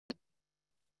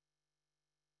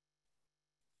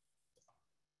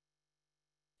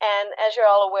And as you're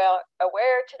all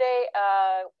aware today,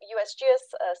 USGS,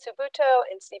 Subuto,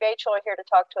 and Steve Achel are here to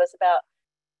talk to us about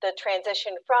the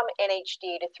transition from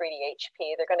NHD to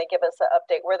 3DHP. They're going to give us an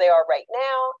update where they are right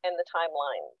now and the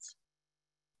timelines.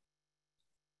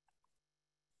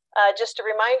 Just a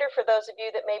reminder for those of you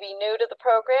that may be new to the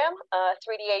program,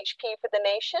 3DHP for the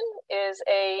Nation is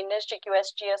a NSGIC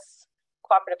USGS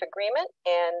cooperative agreement,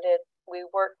 and we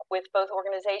work with both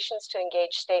organizations to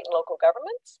engage state and local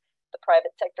governments, the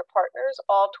private sector partners,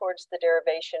 all towards the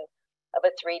derivation of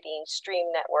a 3D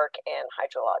stream network and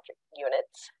hydrologic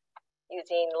units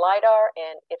using LIDAR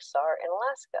and IFSAR in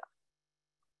Alaska.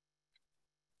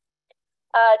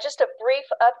 Just a brief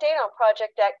update on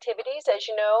project activities. As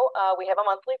you know, we have a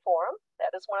monthly forum.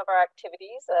 That is one of our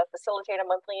activities, facilitate a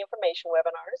monthly information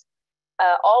webinars.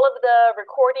 All of the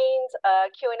recordings,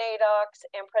 Q&A docs,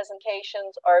 and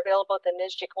presentations are available at the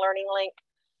NSGIC Learning link.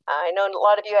 I know a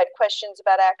lot of you had questions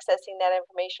about accessing that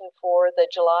information for the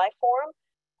July forum.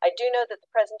 I do know that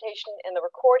the presentation and the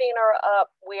recording are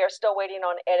up. We are still waiting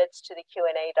on edits to the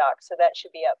Q&A doc, so that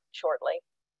should be up shortly.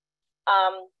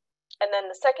 And then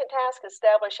the second task,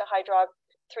 establish a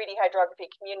 3D hydrography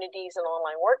communities and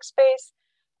online workspace.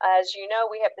 As you know,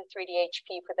 we have the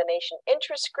 3DHP for the Nation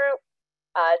interest group.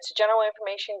 It's a general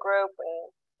information group and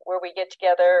where we get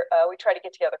together. We try to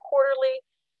get together quarterly.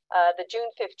 The June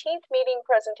 15th meeting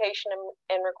presentation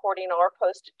and recording are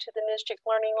posted to the NSGIC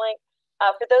Learning link.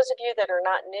 For those of you that are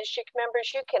not NSGIC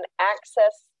members, you can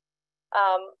access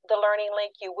the Learning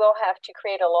link. You will have to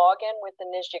create a login with the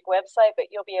NSGIC website, but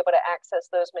you'll be able to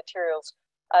access those materials.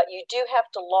 You do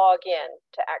have to log in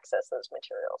to access those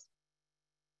materials.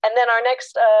 And then our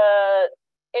next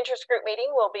interest group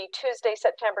meeting will be Tuesday,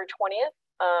 September 20th.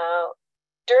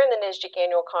 During the NSGIC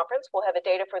annual conference, we'll have a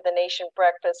Data for the Nation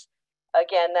breakfast.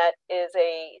 Again, that is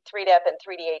a 3DEP and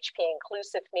 3DHP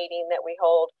inclusive meeting that we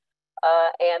hold,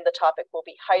 and the topic will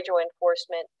be hydro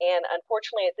enforcement. And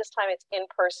unfortunately, at this time, it's in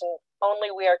person only.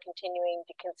 We are continuing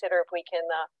to consider if we can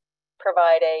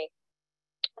provide a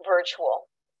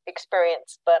virtual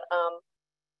experience, but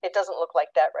it doesn't look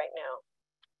like that right now.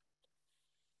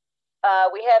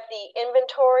 We have the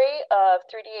inventory of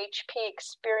 3DHP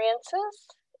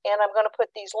experiences, and I'm going to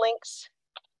put these links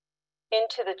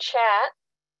into the chat.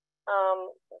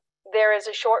 There is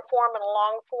a short form and a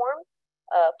long form.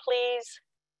 Please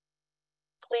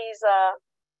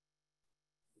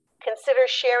consider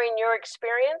sharing your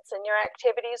experience and your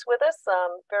activities with us.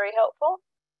 Very helpful.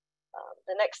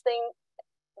 The next thing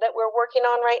that we're working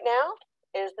on right now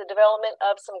is the development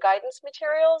of some guidance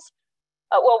materials.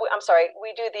 I'm sorry,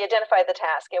 we do the identify the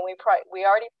task, and we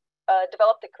already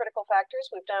developed the critical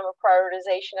factors. We've done a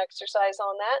prioritization exercise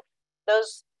on that.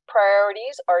 Those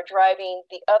priorities are driving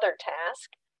the other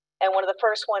task, and one of the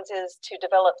first ones is to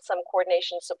develop some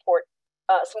coordination support,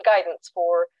 some guidance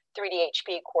for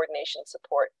 3DHP coordination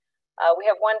support. We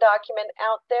have one document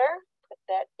out there, put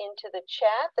that into the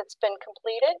chat, that's been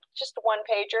completed, just a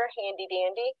one-pager, handy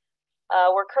dandy.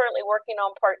 We're currently working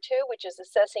on part 2, which is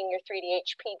assessing your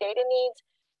 3DHP data needs,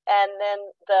 and then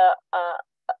the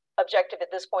objective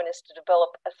at this point is to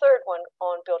develop a third one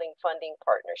on building funding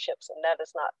partnerships, and that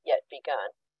has not yet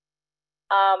begun.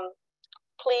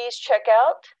 Please check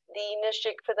out the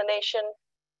NSGIC for the Nation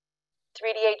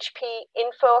 3DHP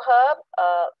Info Hub.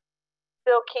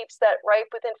 Phil keeps that ripe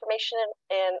with information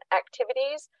and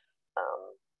activities.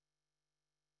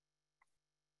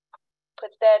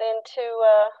 Put that into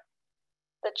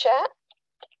the chat.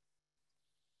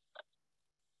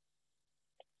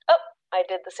 Oh, I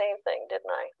did the same thing,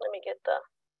 didn't I? Let me get the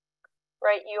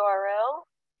right URL.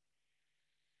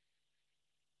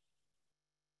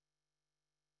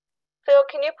 Phil,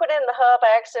 can you put in the hub?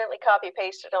 I accidentally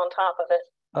copy-pasted on top of it.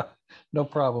 No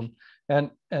problem.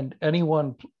 And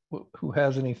anyone who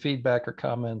has any feedback or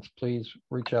comments, please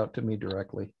reach out to me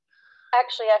directly.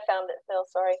 Actually, I found it, Phil,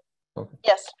 sorry. Okay.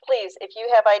 Yes, please, if you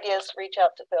have ideas, reach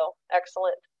out to Phil.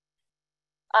 Excellent.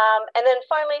 And then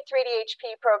finally,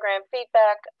 3DHP program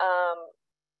feedback.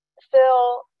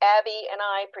 Phil, Abby, and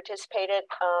I participated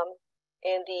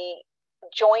in the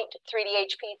joint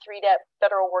 3DHP 3DEP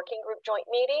Federal Working Group joint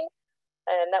meeting,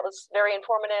 and that was very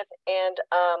informative. And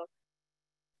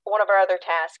one of our other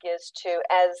tasks is to,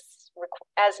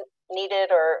 as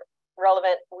needed or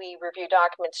relevant, we review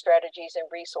document strategies and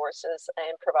resources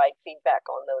and provide feedback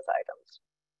on those items.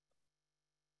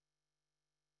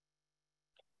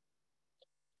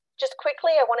 Just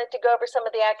quickly, I wanted to go over some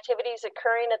of the activities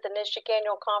occurring at the NSGIC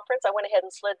annual conference. I went ahead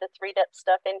and slid the 3DEP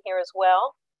stuff in here as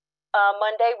well.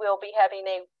 Monday, we'll be having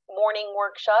a morning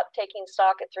workshop, taking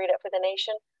stock at 3DEP for the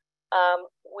Nation.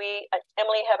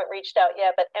 Emily haven't reached out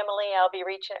yet, but Emily,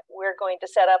 we're going to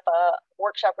set up a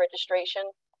workshop registration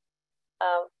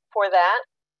for that.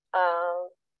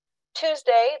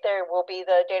 Tuesday, there will be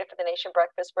the Data for the Nation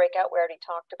breakfast breakout we already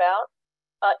talked about.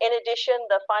 In addition,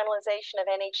 the finalization of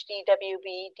NHD,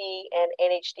 WBD, and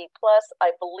NHD Plus,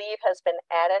 I believe, has been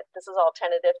added. This is all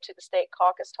tentative to the state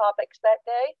caucus topics that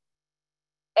day.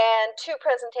 And 2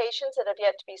 presentations that have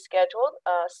yet to be scheduled.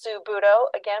 Sue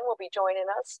Budo, again, will be joining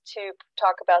us to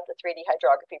talk about the 3D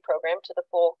hydrography program to the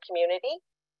full community.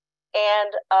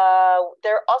 And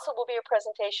there also will be a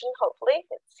presentation, hopefully,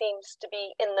 it seems to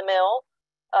be in the mill,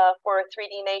 for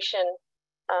 3D Nation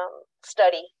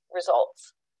study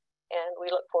results. And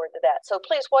we look forward to that. So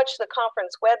please watch the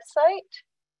conference website.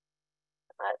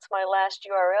 That's my last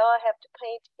URL I have to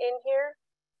paint in here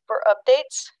for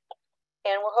updates.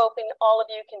 And we're hoping all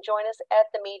of you can join us at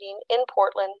the meeting in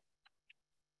Portland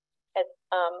at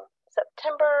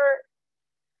September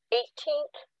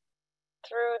 18th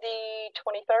through the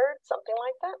 23rd, something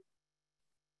like that.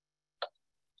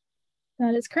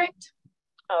 That is correct.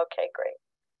 Okay, great.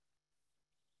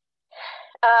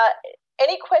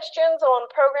 Any questions on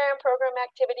program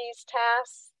activities,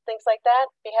 tasks, things like that?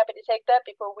 Be happy to take that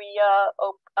before we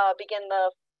begin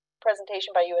the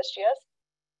presentation by USGS.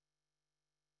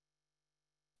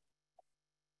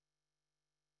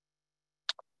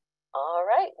 All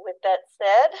right, with that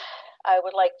said, I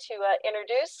would like to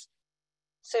introduce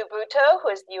Sue Budo, who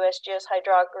is the USGS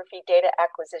Hydrography Data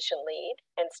Acquisition Lead,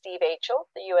 and Steve Achel,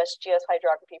 the USGS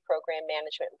Hydrography Program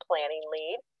Management and Planning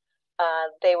Lead.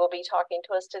 They will be talking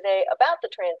to us today about the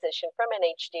transition from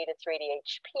NHD to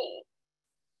 3DHP.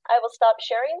 I will stop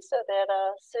sharing so that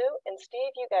Sue and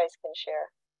Steve, you guys can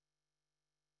share.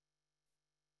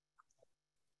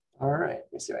 All right,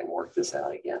 let me see if I can work this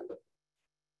out again.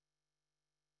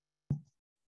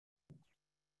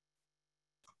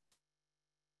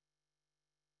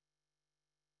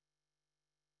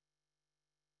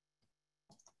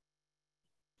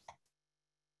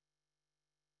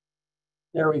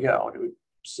 There we go. Are we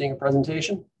seeing a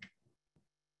presentation?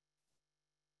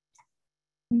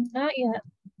 Not yet.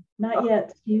 Not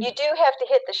yet. You do have to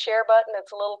hit the share button.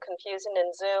 It's a little confusing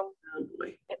in Zoom. Oh,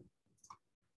 boy.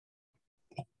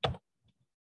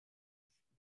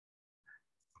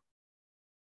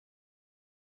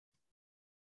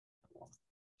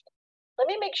 Let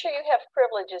me make sure you have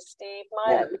privileges, Steve.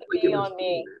 Mine could be on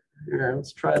me. Here,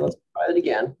 let's try it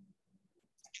again.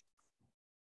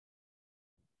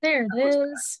 There it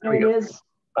is. There it is.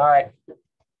 All right.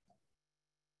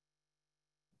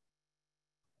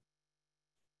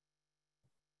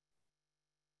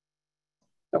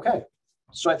 Okay,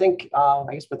 so I think, I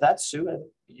guess with that, Sue,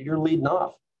 you're leading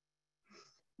off.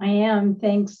 I am.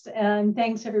 Thanks. And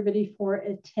thanks everybody for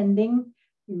attending.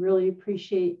 We really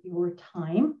appreciate your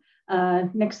time.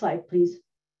 Next slide, please.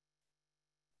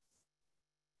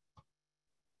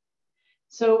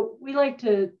 So we like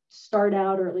to start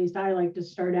out, or at least I like to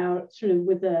start out sort of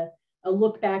with a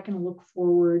look back and a look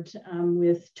forward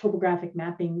with topographic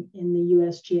mapping in the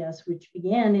USGS, which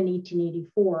began in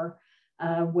 1884,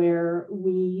 where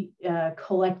we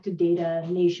collected data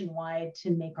nationwide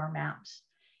to make our maps.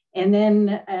 And then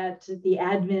at the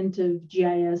advent of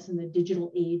GIS and the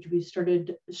digital age, we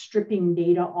started stripping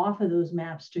data off of those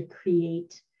maps to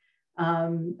create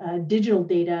digital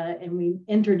data, and we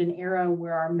entered an era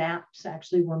where our maps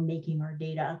actually were making our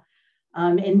data.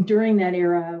 And during that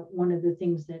era, one of the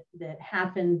things that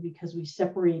happened, because we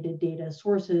separated data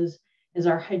sources, is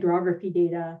our hydrography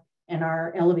data and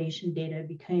our elevation data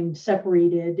became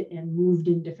separated and moved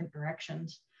in different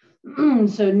directions.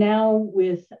 So now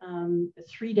with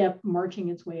 3DEP marching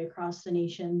its way across the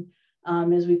nation,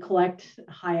 as we collect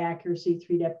high accuracy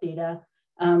 3DEP data,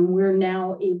 we're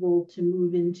now able to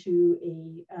move into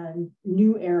a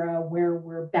new era where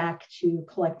we're back to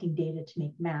collecting data to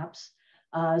make maps.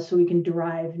 So we can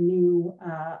derive new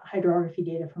hydrography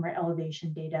data from our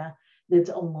elevation data that's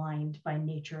aligned by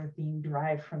nature of being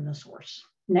derived from the source.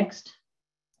 Next.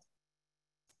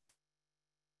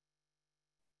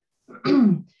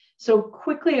 So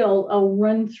quickly, I'll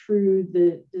run through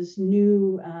this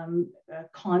new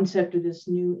concept, or this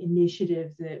new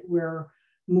initiative that we're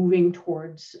moving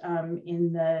towards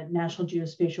in the National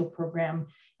Geospatial Program,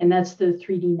 and that's the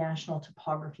 3D National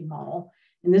Topography Model.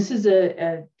 And this is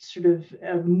a sort of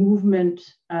a movement,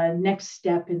 next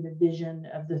step in the vision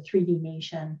of the 3D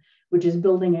nation, which is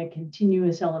building a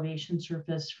continuous elevation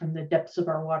surface from the depths of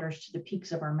our waters to the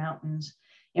peaks of our mountains.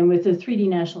 And with the 3D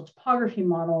National Topography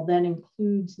Model, that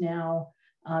includes now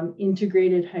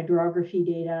integrated hydrography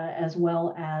data as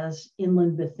well as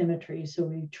inland bathymetry. So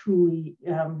we truly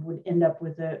would end up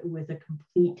with a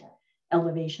complete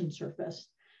elevation surface.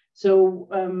 So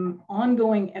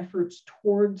ongoing efforts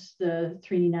towards the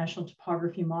 3D National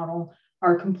Topography Model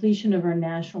our completion of our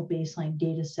national baseline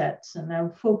data sets. And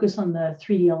I'll focus on the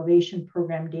 3D elevation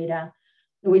program data,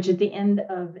 which at the end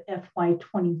of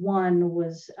FY21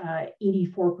 was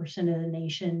 84% of the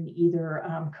nation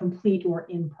either complete or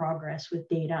in progress with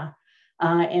data.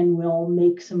 And we'll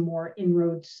make some more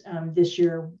inroads this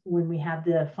year when we have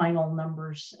the final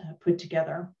numbers put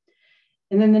together.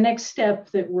 And then the next step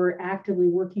that we're actively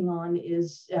working on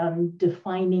is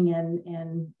defining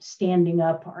and standing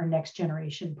up our next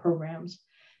generation programs.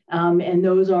 And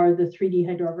those are the 3D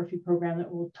hydrography program that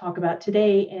we'll talk about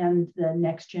today and the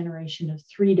next generation of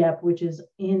 3DEP, which is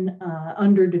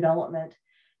under development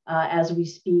as we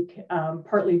speak,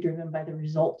 partly driven by the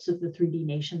results of the 3D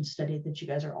Nation study that you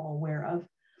guys are all aware of.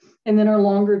 And then our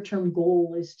longer term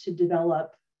goal is to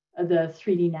develop the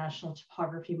 3D national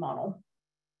topography model.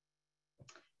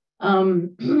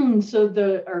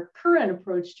 So our current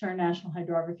approach to our national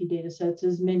hydrography data sets,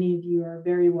 as many of you are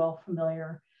very well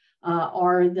familiar,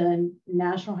 are the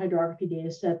national hydrography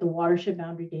data set, the watershed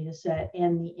boundary data set,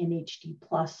 and the NHD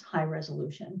plus high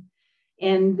resolution.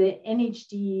 And the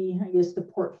NHD, I guess the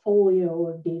portfolio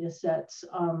of data sets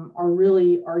are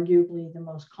really arguably the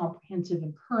most comprehensive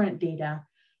and current data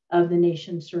of the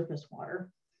nation's surface water.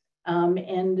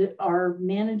 And our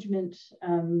management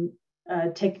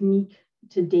technique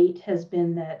to date has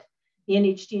been that the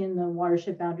NHD and the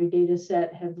watershed boundary data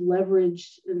set have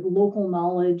leveraged local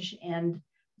knowledge and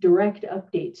direct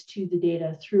updates to the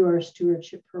data through our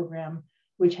stewardship program,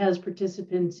 which has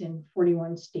participants in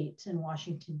 41 states and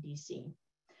Washington, DC.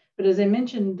 But as I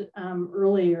mentioned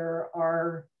earlier,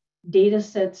 our data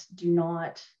sets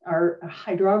our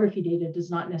hydrography data does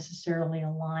not necessarily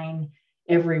align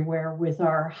everywhere with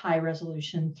our high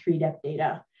resolution 3DEP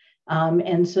data.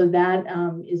 And so that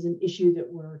is an issue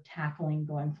that we're tackling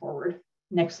going forward.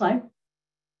 Next slide.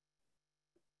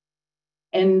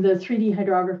 And the 3D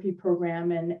hydrography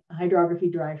program and hydrography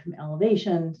derived from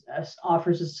elevation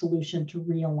offers a solution to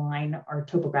realign our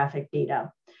topographic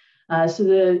data. So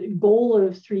the goal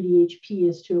of 3DHP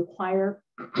is to acquire,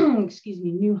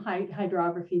 new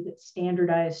hydrography that's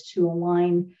standardized to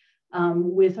align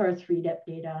with our 3DEP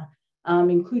data,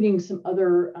 including some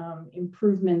other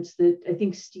improvements that I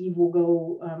think Steve will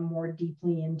go more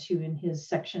deeply into in his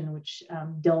section, which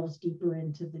delves deeper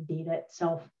into the data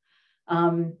itself.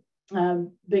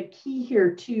 The key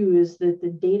here too is that the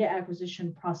data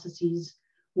acquisition processes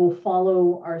will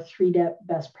follow our 3DEP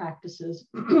best practices,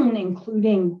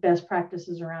 including best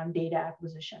practices around data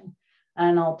acquisition.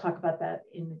 And I'll talk about that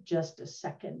in just a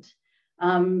second.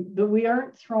 But we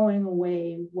aren't throwing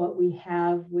away what we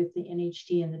have with the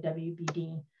NHD and the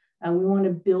WBD. We want to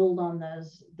build on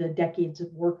the decades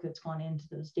of work that's gone into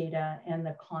those data and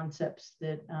the concepts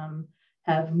that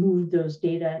have moved those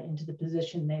data into the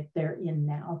position that they're in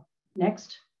now.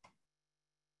 Next.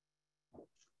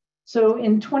 So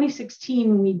in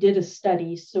 2016, we did a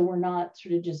study, so we're not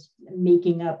sort of just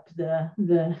making up the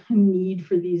need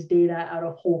for these data out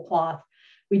of whole cloth.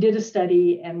 We did a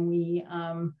study and we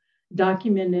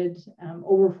documented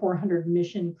over 400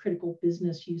 mission critical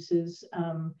business uses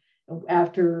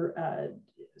after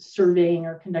surveying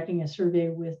or conducting a survey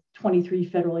with 23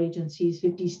 federal agencies,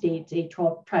 50 states, 8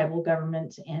 tribal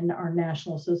governments, and our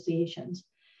national associations.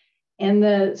 And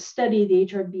the study, the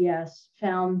HRBS,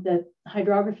 found that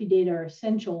hydrography data are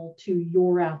essential to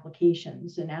your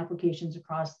applications and applications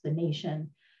across the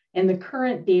nation. And the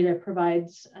current data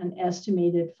provides an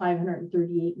estimated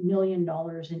 $538 million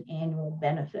in annual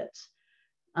benefits.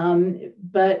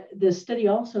 But the study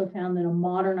also found that a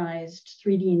modernized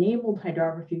 3D-enabled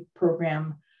hydrography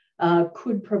program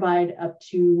could provide up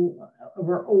to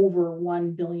over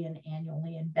 1 billion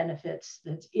annually in benefits.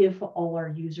 That's if all our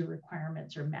user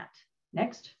requirements are met.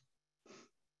 Next.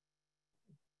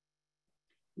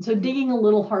 So digging a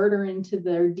little harder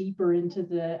deeper into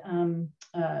the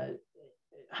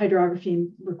hydrography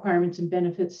requirements and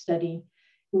benefits study,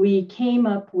 we came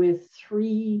up with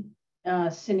 3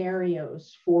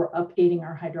 scenarios for updating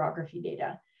our hydrography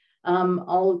data.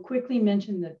 I'll quickly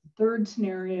mention that the third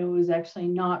scenario is actually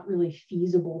not really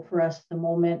feasible for us at the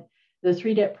moment. The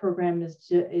 3DEP program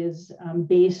is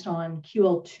based on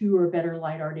QL2 or better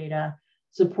LiDAR data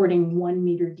supporting 1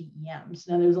 meter DEMs.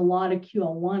 Now there's a lot of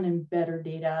QL1 and better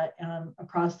data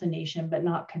across the nation, but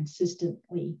not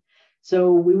consistently.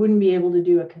 So we wouldn't be able to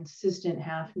do a consistent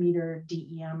 0.5 meter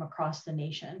DEM across the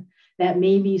nation. That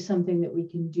may be something that we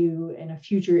can do in a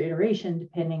future iteration,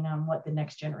 depending on what the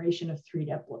next generation of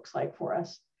 3DEP looks like for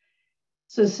us.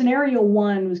 So scenario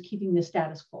 1 was keeping the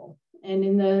status quo. And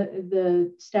in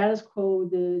the status quo,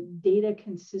 the data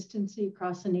consistency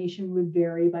across the nation would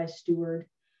vary by steward.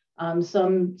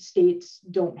 Some states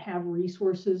don't have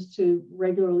resources to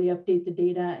regularly update the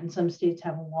data, and some states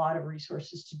have a lot of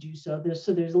resources to do so. There's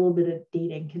a little bit of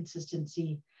data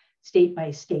inconsistency state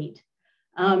by state.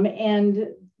 And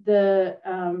the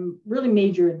really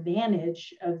major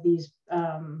advantage of these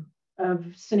of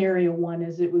scenario one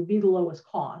is it would be the lowest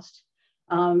cost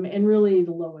and really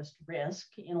the lowest risk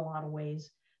in a lot of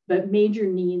ways, but major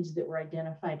needs that were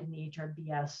identified in the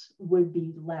HRBS would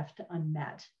be left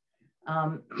unmet.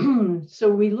 So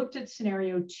we looked at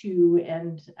scenario two,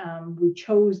 and we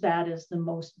chose that as the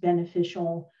most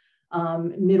beneficial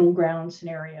middle ground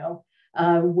scenario,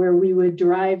 where we would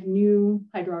derive new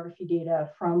hydrography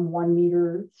data from 1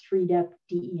 meter 3-depth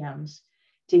DEMs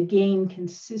to gain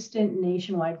consistent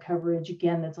nationwide coverage,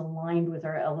 again, that's aligned with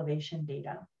our elevation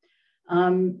data.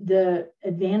 The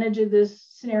advantage of this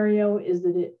scenario is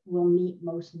that it will meet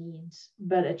most needs,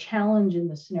 but a challenge in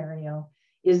the scenario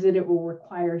is that it will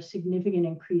require significant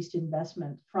increased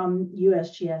investment from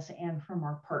USGS and from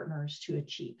our partners to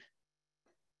achieve.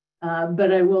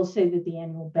 But I will say that the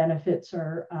annual benefits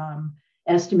are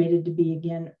estimated to be,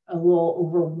 again, a little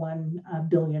over $1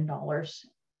 billion.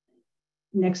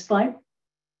 Next slide.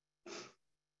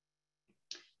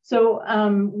 So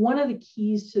one of the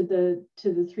keys to the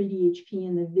 3DHP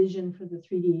and the vision for the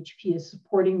 3DHP is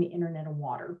supporting the Internet of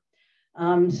Water.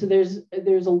 So there's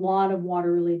a lot of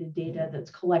water-related data that's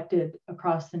collected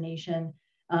across the nation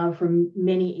from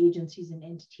many agencies and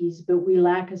entities, but we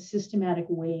lack a systematic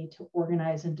way to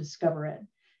organize and discover it.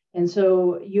 And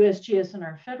so USGS and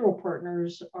our federal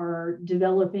partners are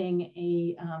developing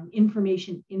a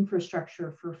information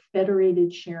infrastructure for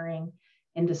federated sharing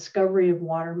and discovery of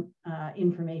water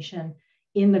information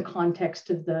in the context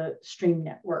of the stream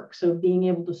network. So being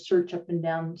able to search up and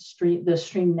down the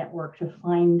stream network to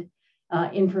find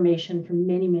information from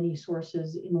many, many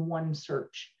sources in one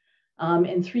search.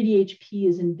 And 3DHP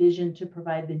is envisioned to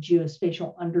provide the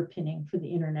geospatial underpinning for the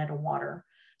Internet of Water.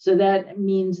 So that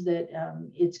means that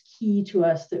it's key to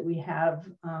us that we have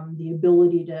the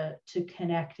ability to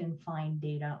connect and find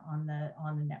data on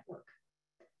the network.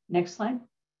 Next slide.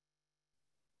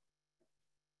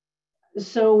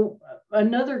 So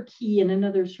another key and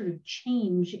another sort of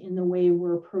change in the way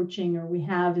we're approaching, or we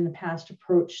have in the past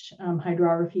approached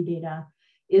hydrography data,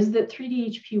 is that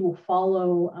 3DHP will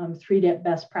follow 3DEP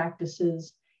best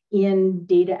practices in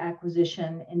data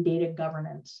acquisition and data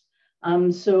governance.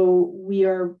 So we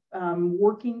are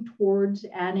working towards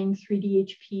adding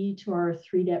 3DHP to our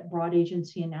 3DEP broad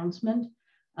agency announcement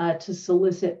to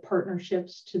solicit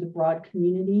partnerships to the broad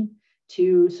community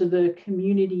so the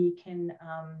community can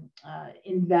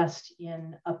invest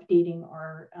in updating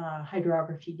our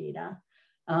hydrography data.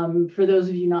 For those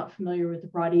of you not familiar with the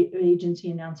broad agency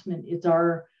announcement, it's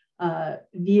our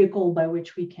vehicle by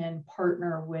which we can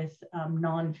partner with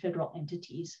non-federal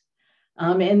entities.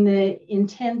 And the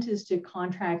intent is to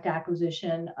contract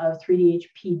acquisition of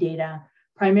 3DHP data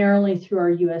primarily through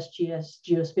our USGS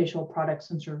geospatial products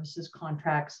and services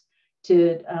contracts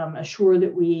to assure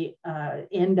that we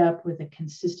end up with a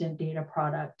consistent data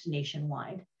product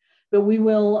nationwide. But we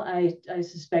will, I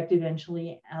suspect,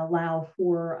 eventually allow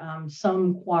for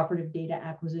some cooperative data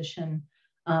acquisition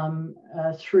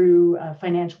through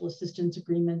financial assistance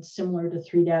agreements similar to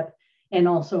 3DEP, and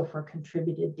also for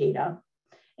contributed data.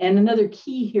 And another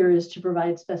key here is to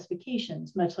provide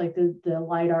specifications, much like the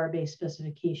LiDAR-based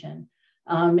specification.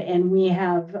 And we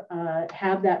have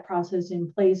that process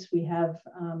in place. We have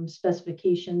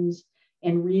specifications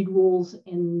and read rules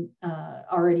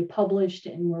already published,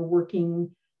 and we're working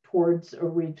towards, or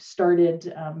we've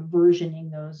started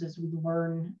versioning those as we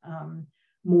learn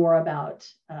more about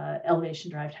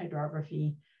elevation-derived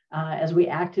hydrography as we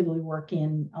actively work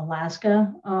in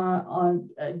Alaska on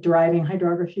deriving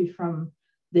hydrography from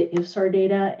the IFSAR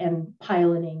data and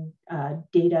piloting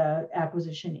data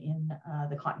acquisition in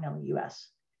the continental US.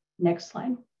 Next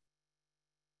slide.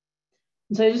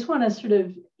 And so I just want to sort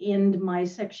of end my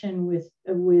section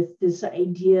with this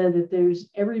idea that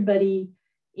everybody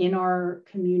in our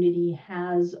community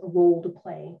has a role to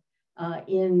play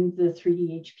in the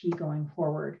 3DHP going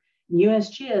forward.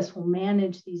 USGS will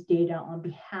manage these data on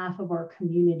behalf of our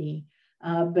community,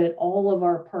 but all of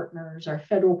our partners, our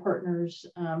federal partners,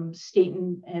 state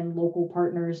and local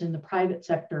partners in the private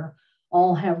sector,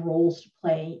 all have roles to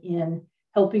play in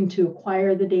helping to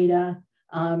acquire the data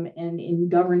and in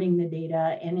governing the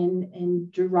data and in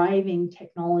deriving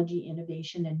technology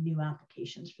innovation and new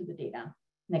applications for the data.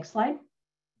 Next slide.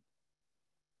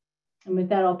 And with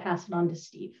that, I'll pass it on to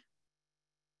Steve.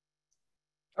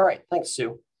 All right, thanks,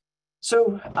 Sue.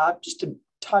 So just to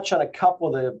touch on a couple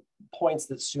of the points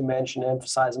that Sue mentioned,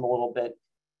 emphasize them a little bit.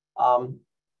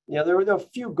 there were a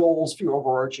few goals, few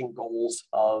overarching goals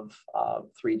of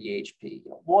 3DHP.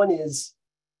 One is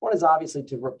obviously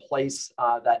to replace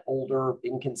that older,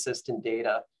 inconsistent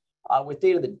data with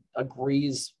data that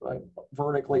agrees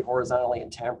vertically, horizontally,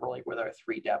 and temporally with our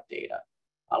 3DEP data.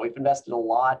 We've invested a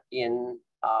lot in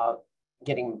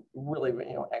getting really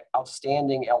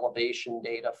outstanding elevation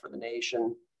data for the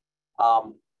nation.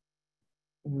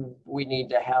 We need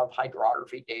to have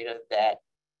hydrography data that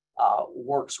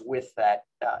works with that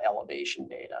elevation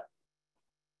data.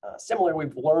 Similarly,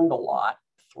 we've learned a lot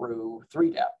through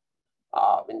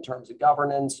 3DEP in terms of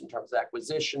governance, in terms of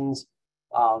acquisitions,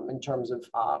 in terms of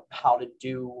how to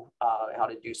do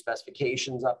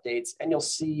specifications updates, and you'll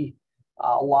see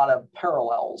a lot of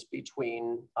parallels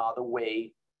between the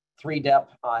way 3DEP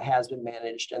has been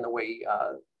managed and the way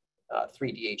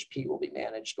 3DHP will be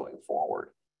managed going forward.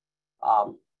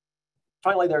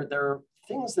 Finally, there are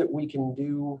things that we can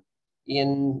do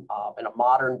in a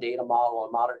modern data model,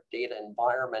 a modern data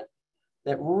environment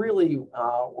that really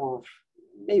were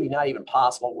maybe not even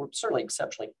possible, were certainly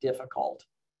exceptionally difficult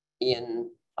in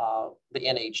the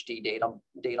NHD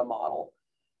data model.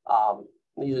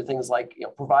 These are things like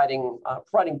providing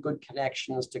good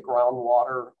connections to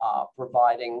groundwater,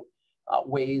 providing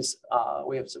ways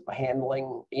of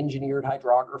handling engineered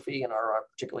hydrography in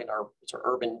particularly in our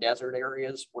urban desert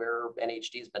areas where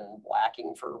NHD has been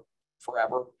lacking for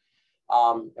forever,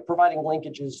 and providing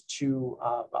linkages to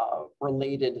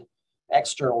related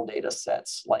external data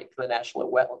sets like the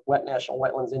National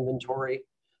Wetlands Inventory,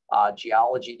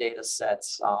 geology data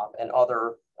sets, and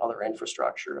other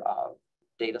infrastructure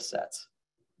data sets.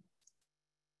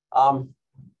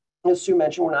 As Sue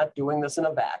mentioned, we're not doing this in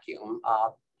a vacuum.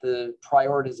 The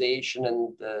prioritization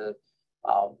and the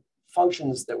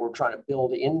functions that we're trying to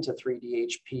build into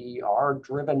 3DHP are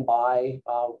driven by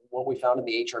what we found in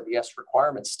the HRBS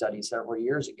requirements study several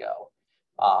years ago.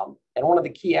 And one of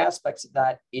the key aspects of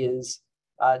that is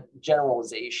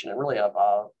generalization, and really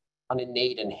an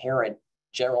innate, inherent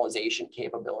generalization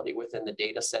capability within the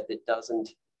data set that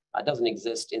doesn't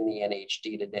exist in the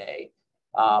NHD today.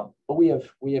 But we have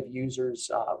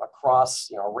users across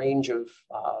a range of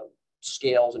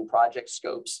scales and project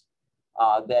scopes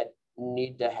that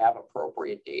need to have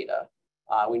appropriate data.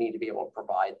 We need to be able to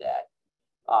provide that.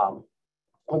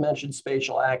 I mentioned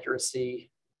spatial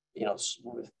accuracy.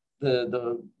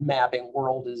 The mapping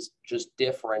world is just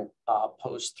different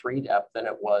post 3DEP than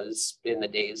it was in the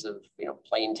days of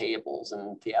plane tables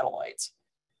and theodolites.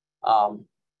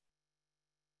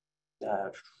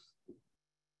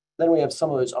 Then we have some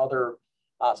of those other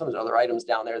items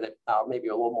down there that maybe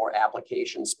a little more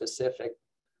application specific.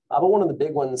 But one of the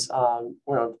big ones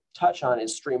we're going to touch on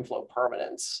is streamflow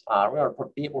permanence. We're going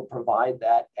to be able to provide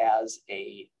that as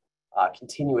a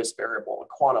continuous variable,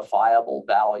 a quantifiable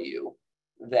value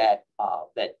that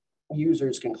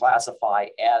users can classify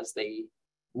as they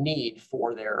need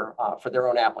for their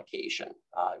own application.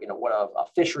 What a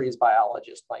fisheries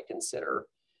biologist might consider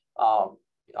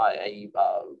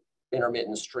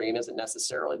intermittent stream isn't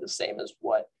necessarily the same as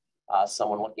what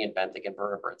someone looking at benthic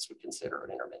invertebrates would consider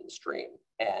an intermittent stream.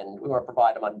 And we want to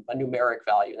provide them a numeric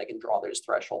value, and they can draw those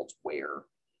thresholds where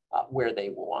they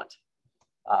want,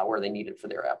 where they need it for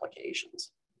their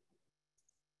applications.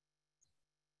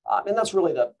 And that's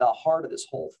really the heart of this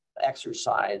whole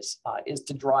exercise, is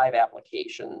to drive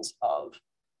applications of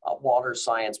water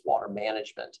science, water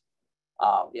management.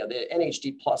 The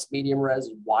NHD plus medium res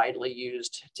is widely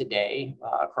used today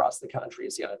across the country.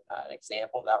 You see an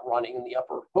example of that running in the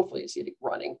upper, hopefully you see it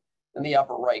running in the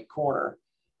upper right corner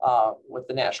with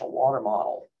the National Water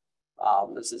Model.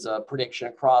 This is a prediction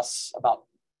across about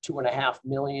 2.5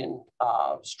 million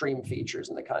stream features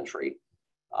in the country.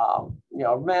 A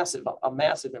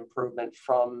massive improvement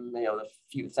from the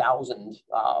few thousand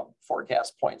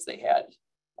forecast points they had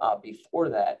before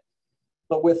that.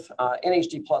 But with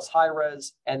NHD plus high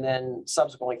res and then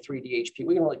subsequently 3DHP,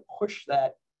 we can really push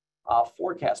that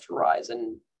forecast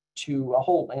horizon to a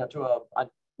whole, to a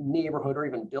neighborhood or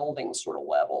even building sort of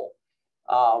level.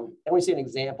 And we see an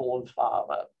example of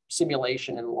a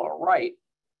simulation in the lower right,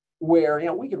 where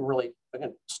we can really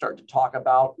start to talk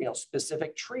about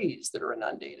specific trees that are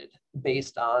inundated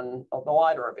based on the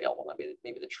LiDAR available.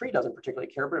 Maybe the tree doesn't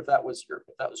particularly care, but if that was your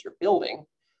building,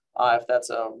 if that's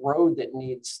a road that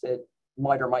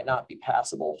might or might not be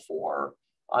passable for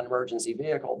an emergency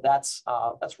vehicle, that's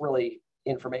really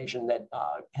information that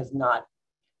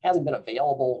hasn't been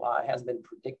available, hasn't been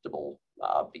predictable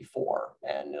before,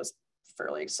 and is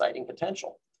fairly exciting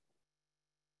potential.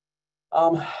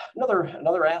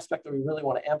 Another aspect that we really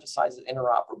want to emphasize is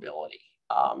interoperability.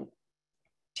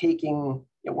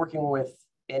 Working with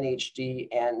NHD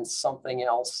and something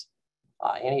else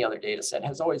any other data set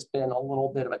has always been a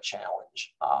little bit of a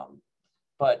challenge.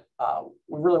 But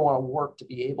we really want to work to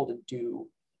be able to do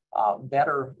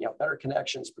better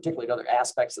connections, particularly to other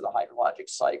aspects of the hydrologic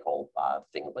cycle,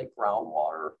 things like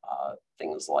groundwater,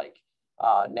 things like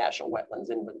national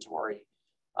wetlands inventory,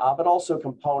 but also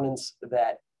components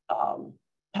that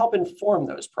help inform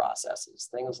those processes,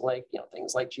 things like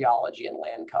geology and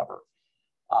land cover.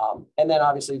 And then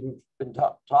obviously we've been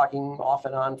talking off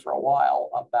and on for a while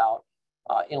about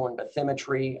inland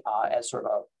bathymetry as sort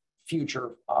of a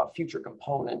future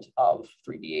component of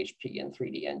 3DHP and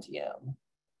 3D NTM.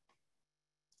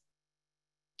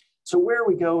 So where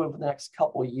we go over the next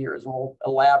couple of years, and we'll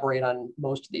elaborate on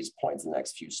most of these points in the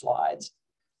next few slides,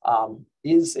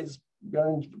 is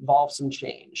going to involve some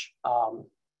change.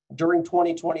 During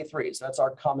 2023, so that's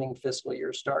our coming fiscal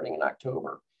year starting in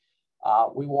October,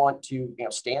 we want to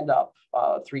stand up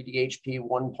 3DHP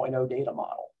 1.0 data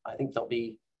model. I think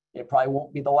it probably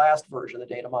won't be the last version of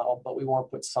the data model, but we want to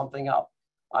put something up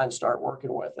and start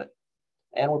working with it.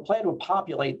 And we plan to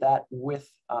populate that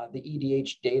with the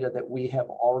EDH data that we have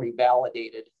already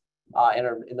validated and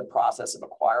are in the process of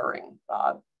acquiring.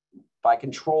 By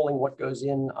controlling what goes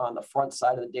in on the front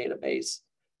side of the database,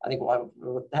 I think we'll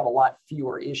have a lot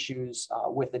fewer issues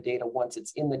with the data once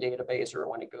it's in the database or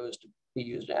when it goes to be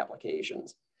used in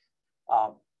applications.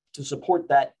 To support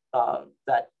that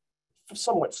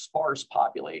somewhat sparse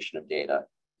population of data,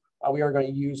 we are going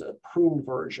to use a pruned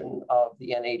version of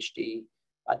the NHD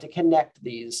to connect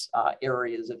these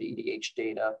areas of EDH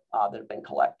data that have been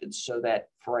collected so that,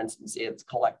 for instance, it's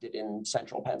collected in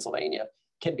central Pennsylvania,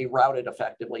 can be routed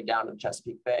effectively down to the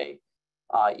Chesapeake Bay,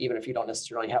 even if you don't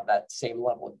necessarily have that same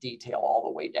level of detail all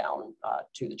the way down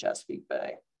to the Chesapeake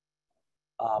Bay.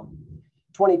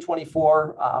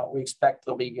 2024, we expect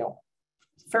there'll be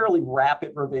fairly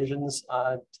rapid revisions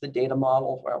to the data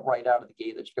model right out of the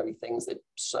gate. There's going to be things that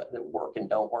work and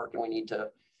don't work, and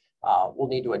we'll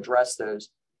need to address those.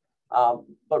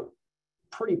 But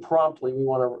pretty promptly, we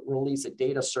want to release a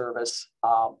data service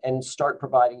and start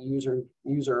providing user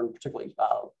and particularly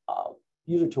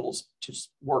user tools to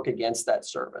work against that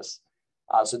service.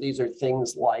 So these are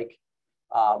things like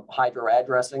hydro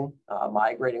addressing,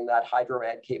 migrating that hydro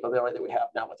add capability that we have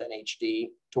now with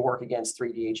NHD to work against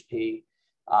 3DHP.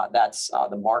 That's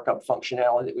the markup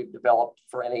functionality that we've developed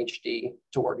for NHD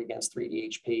to work against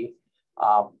 3DHP.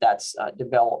 That's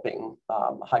developing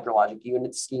hydrologic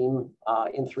unit scheme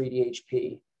in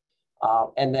 3DHP.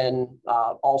 And then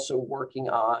also working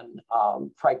on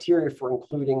criteria for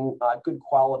including good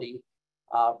quality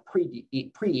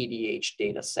pre-EDH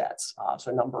data sets.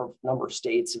 So a number of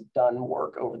states have done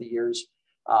work over the years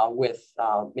with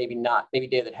maybe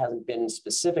data that hasn't been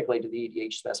specifically to the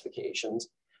EDH specifications,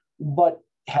 but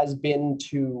has been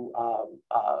to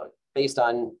based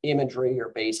on imagery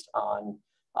or based on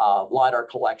LiDAR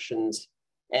collections,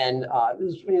 and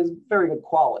is very good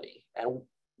quality. And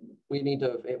we need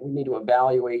to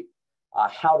evaluate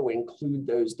how to include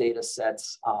those data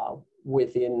sets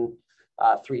within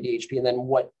 3DHP, and then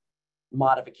what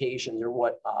modifications or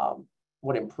what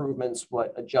improvements,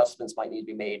 what adjustments might need to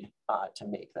be made to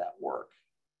make that work.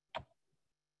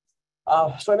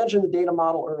 So I mentioned the data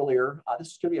model earlier.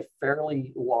 This is going to be a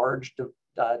fairly large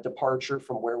departure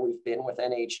from where we've been with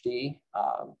NHD.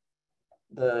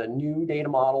 The new data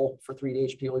model for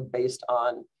 3DHP will be based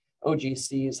on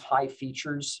OGC's high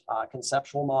features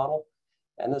conceptual model.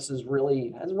 And this is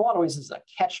really, in a lot of ways, this is a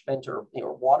catchment or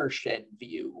watershed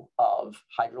view of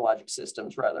hydrologic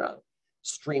systems rather than a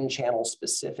stream channel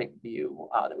specific view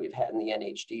that we've had in the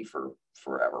NHD for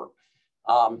forever.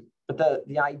 But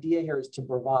the idea here is to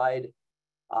provide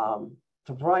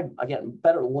again,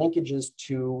 better linkages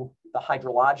to the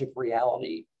hydrologic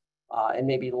reality and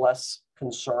maybe less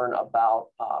concern about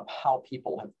how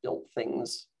people have built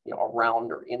things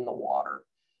around or in the water.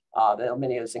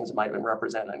 Many of those things might have been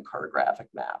represented in cartographic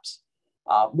maps.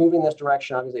 Moving this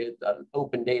direction, obviously, an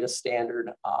open data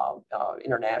standard,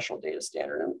 international data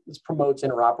standard, and this promotes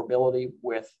interoperability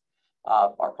with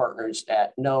our partners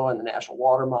at NOAA and the National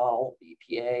Water Model,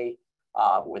 EPA,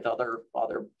 with other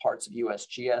parts of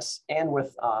USGS, and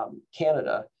with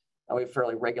Canada. We have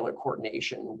fairly regular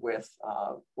coordination with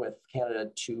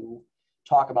Canada to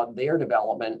talk about their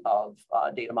development of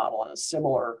data model on the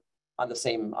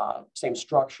same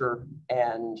structure,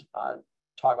 and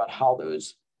talk about how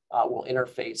those will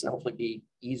interface and hopefully be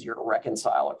easier to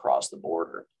reconcile across the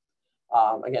border.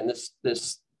 Again,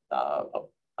 this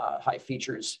high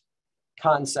features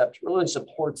concept really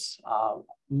supports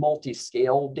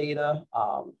multi-scale data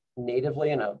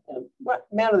natively in a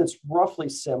manner that's roughly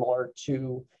similar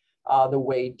to the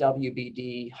way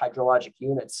WBD hydrologic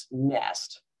units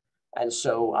nest. And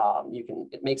so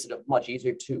it makes it much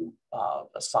easier to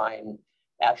assign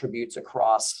attributes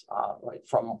across right,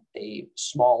 from a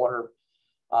smaller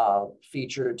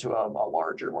feature to a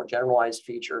larger, more generalized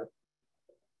feature.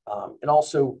 And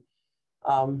also,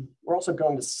 we're also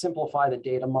going to simplify the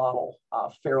data model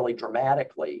fairly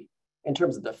dramatically in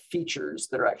terms of the features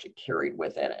that are actually carried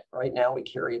within it. Right now, we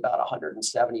carry about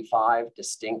 175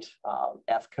 distinct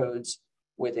F codes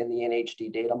within the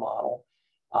NHD data model.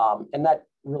 And that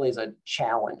really is a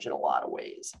challenge in a lot of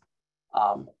ways.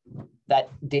 That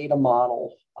data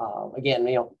model, again,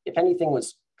 if anything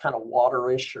was kind of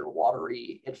waterish or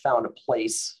watery, it found a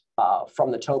place from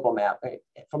the topo map, it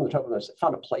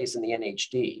found a place in the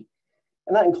NHD.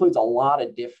 And that includes a lot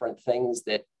of different things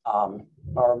that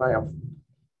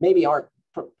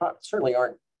certainly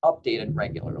aren't updated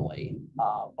regularly,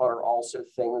 but are also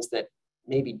things that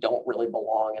maybe don't really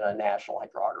belong in a national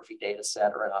hydrography data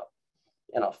set or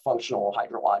in a functional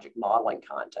hydrologic modeling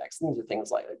context. These are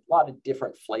things like a lot of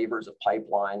different flavors of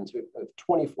pipelines. We have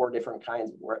 24 different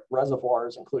kinds of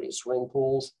reservoirs, including swimming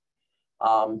pools.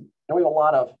 And we have a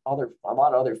lot of other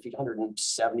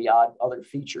 170 odd other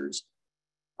features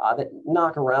that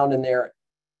knock around in there.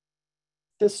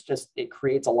 It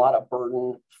creates a lot of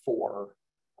burden for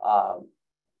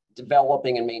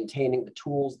developing and maintaining the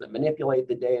tools that manipulate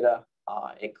the data.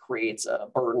 It creates a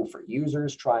burden for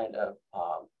users trying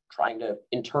to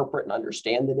interpret and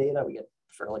understand the data. We get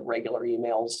fairly regular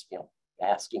emails,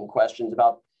 asking questions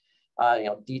about,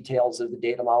 details of the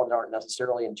data model that aren't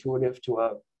necessarily intuitive to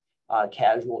a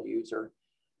casual user.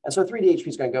 And so 3DHP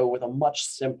is going to go with a much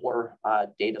simpler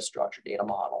data structure, data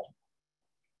model.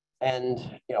 And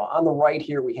on the right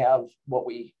here, we have what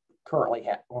we currently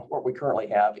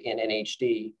have in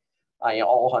NHD,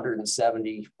 all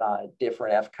 170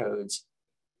 different F codes.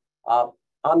 On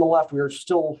the left, we're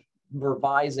still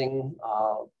revising,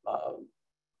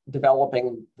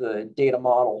 developing the data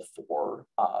model for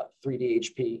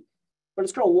 3DHP, but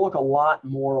it's going to look a lot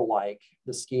more like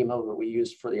the schema that we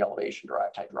used for the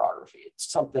elevation-derived hydrography.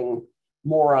 It's something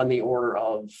more on the order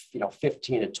of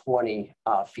 15 to 20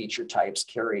 feature types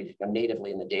carried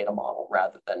natively in the data model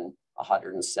rather than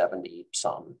 170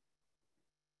 some.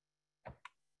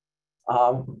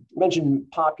 Mentioned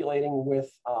populating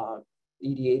with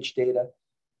EDH data.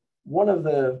 One of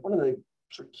the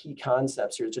sort of key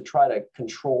concepts here is to try to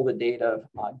control the data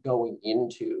going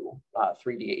into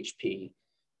 3DHP.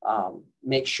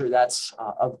 Make sure that's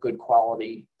of good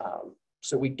quality,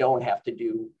 so we don't have to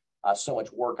do so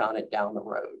much work on it down the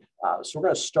road. So we're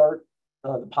going to start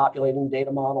the populating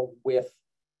data model with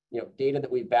data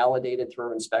that we validated through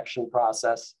our inspection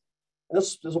process. And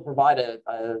this will provide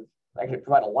actually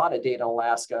provide a lot of data in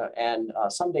Alaska and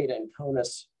some data in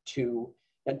CONUS to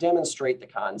demonstrate the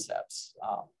concepts.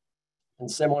 And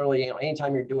similarly,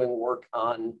 anytime you're doing work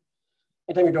on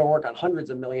hundreds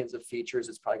of millions of features,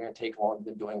 it's probably going to take longer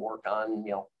than doing work on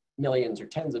millions or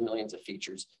tens of millions of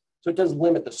features. So it does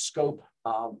limit the scope,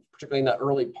 particularly in the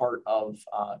early part of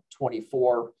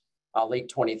 24, late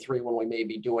 23, when we may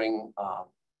be doing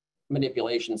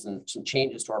manipulations and some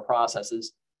changes to our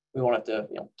processes. We won't have to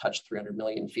touch 300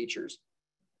 million features.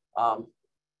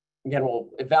 Again, we'll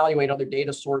evaluate other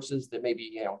data sources that may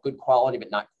be good quality,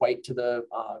 but not quite to the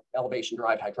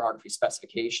elevation-derived hydrography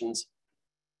specifications.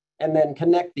 And then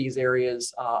connect these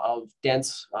areas of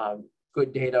dense,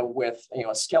 good data with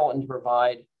a skeleton to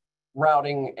provide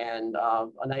routing and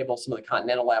enable some of the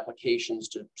continental applications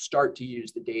to start to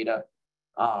use the data,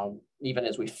 even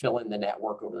as we fill in the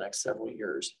network over the next several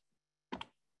years.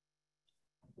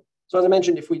 So as I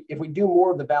mentioned, if we do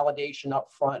more of the validation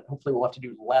up front, hopefully we'll have to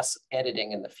do less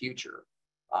editing in the future.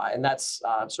 And that's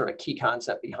sort of a key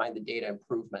concept behind the data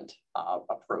improvement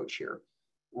approach here.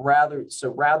 Rather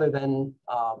than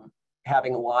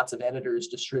having lots of editors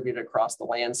distributed across the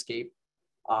landscape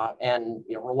and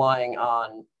relying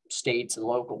on states and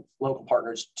local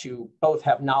partners to both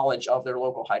have knowledge of their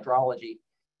local hydrology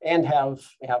and have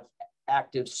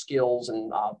active skills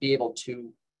and be able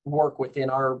to work within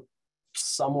our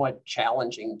somewhat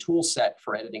challenging tool set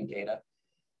for editing data.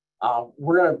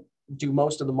 We're going to do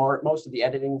most of the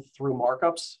editing through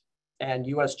markups, and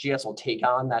USGS will take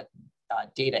on that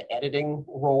data editing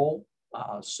role.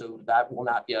 So that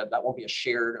won't be a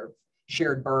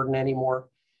shared burden anymore.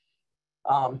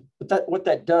 But what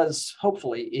that does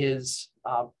hopefully is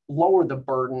lower the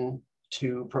burden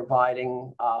to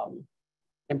providing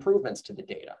improvements to the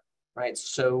data, right?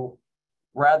 So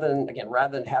rather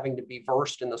than having to be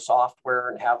versed in the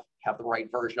software and have the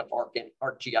right version of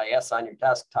ArcGIS on your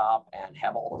desktop and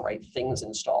have all the right things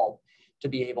installed to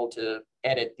be able to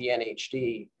edit the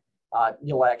NHD,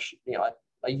 you'll actually,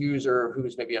 a user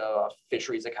who's maybe a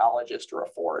fisheries ecologist or a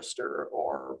forester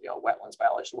or wetlands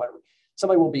biologist or whatever,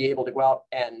 somebody will be able to go out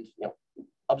and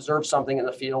observe something in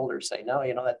the field or say, no,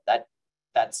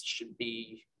 that should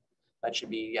be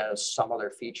some other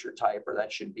feature type, or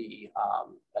that should be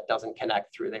that doesn't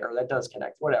connect through there, or that does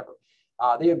connect, whatever.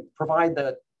 They provide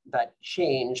that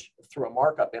change through a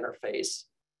markup interface,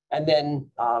 and then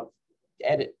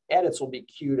edits will be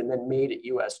queued and then made at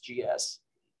USGS,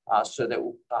 so that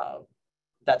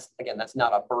that's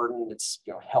not a burden. It's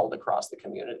held across the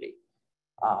community.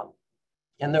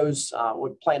 And those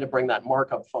would plan to bring that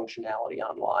markup functionality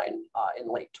online in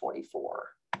late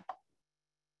 24.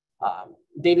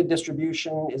 Data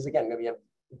distribution is, again, going to be a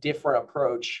different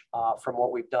approach from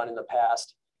what we've done in the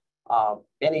past.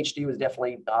 NHD was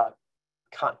definitely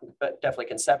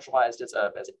conceptualized as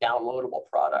a downloadable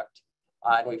product,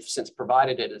 and we've since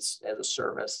provided it as a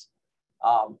service.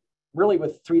 Really,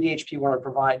 with 3DHP, we want to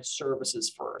provide services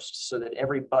first so that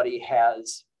everybody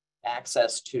has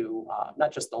access to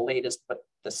not just the latest, but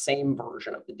the same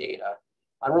version of the data,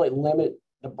 and really limit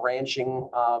the branching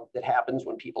that happens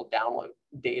when people download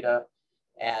data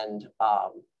and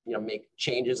make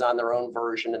changes on their own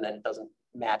version, and then it doesn't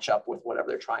match up with whatever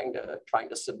they're trying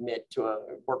to submit to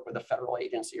work with a federal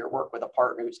agency or work with a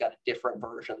partner who's got a different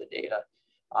version of the data.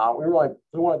 We want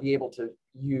to be able to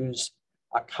use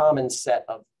a common set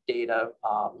of data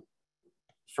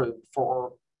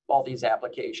for all these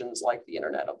applications, like the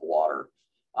Internet of Water,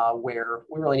 where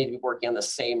we really need to be working on the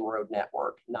same road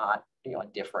network, not a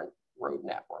different road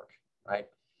network, right?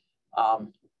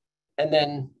 And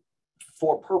then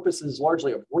for purposes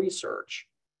largely of research,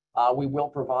 we will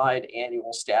provide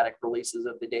annual static releases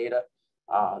of the data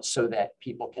so that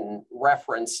people can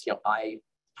reference, I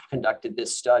conducted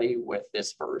this study with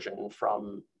this version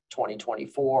from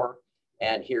 2024,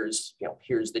 and here's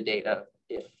the data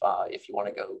if you want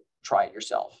to go try it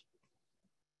yourself.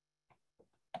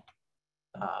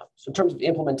 So in terms of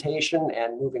implementation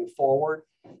and moving forward,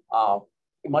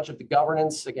 much of the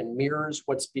governance, again, mirrors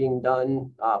what's being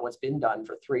done, what's been done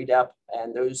for 3DEP,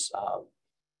 and those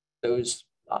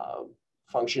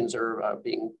functions are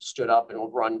being stood up and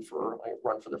will run for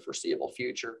the foreseeable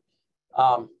future.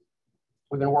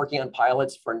 We've been working on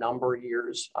pilots for a number of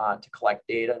years to collect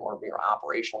data, and we're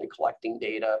operationally collecting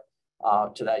data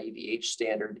to that EVH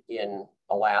standard in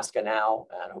Alaska now,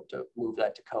 and hope to move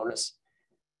that to CONUS.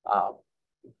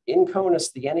 In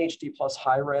CONUS, the NHD plus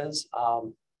high res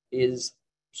is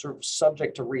sort of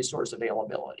subject to resource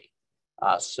availability.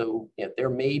 So there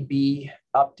may be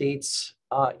updates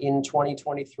in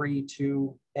 2023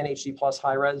 to NHD plus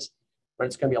high res, but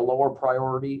it's going to be a lower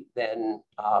priority than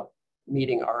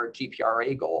meeting our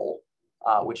GPRA goal,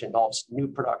 which involves new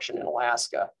production in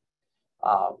Alaska,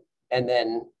 and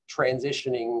then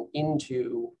transitioning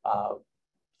into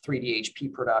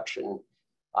 3DHP production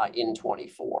in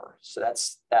 24. So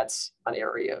that's an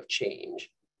area of change.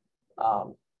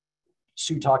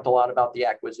 Sue talked a lot about the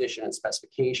acquisition and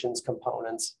specifications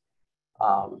components.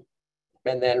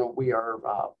 And then we are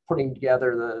putting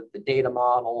together the data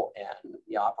model and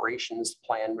the operations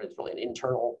plan, with really an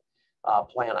internal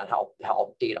plan on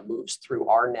how data moves through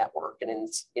our network and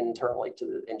internally to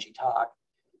the NGTOC.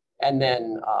 And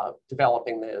then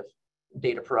developing the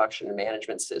data production and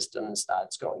management systems.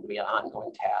 It's going to be an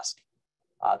ongoing task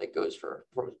that goes for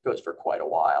quite a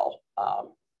while.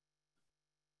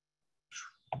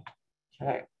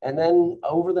 Okay, and then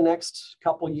over the next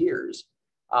couple years,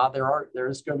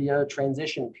 there's going to be a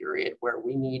transition period where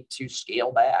we need to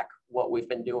scale back what we've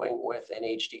been doing with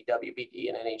NHD, WBD,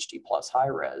 and NHD plus high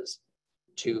res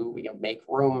to make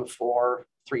room for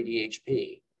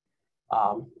 3DHP.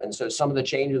 And so some of the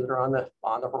changes that are on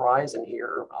the horizon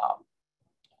here,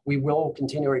 we will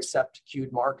continue to accept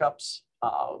queued markups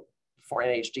for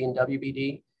NHD and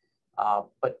WBD.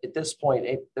 But at this point,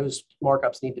 those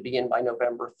markups need to be in by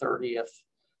November 30th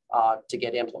to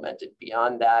get implemented.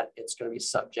 Beyond that, it's going to be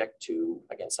subject to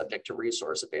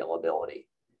resource availability.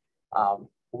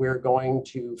 We're going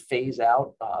to phase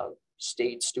out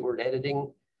state steward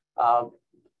editing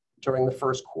during the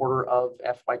first quarter of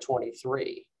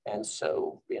FY23. And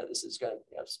so, this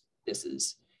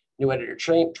is new editor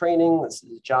training, this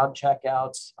is job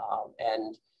checkouts,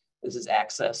 and this is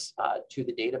access to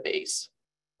the database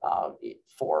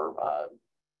for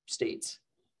states.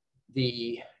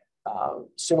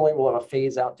 Similarly, we'll have a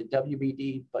phase out to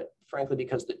WBD, but frankly,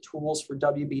 because the tools for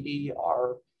WBD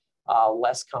are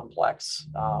less complex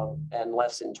and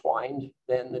less entwined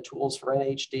than the tools for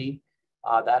NHD,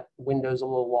 that window's a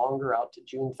little longer, out to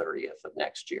June 30th of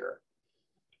next year.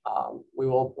 We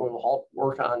will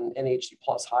work on NHD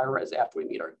plus high res after we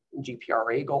meet our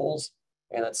GPRA goals,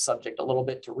 and that's subject a little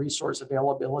bit to resource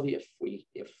availability.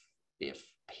 If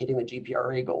hitting the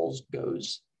GPRA goals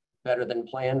goes better than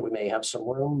planned, we may have some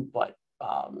room, but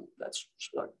that's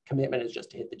commitment is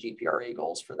just to hit the GPRA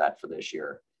goals for this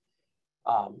year.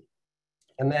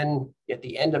 And then at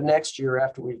the end of next year,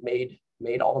 after we've made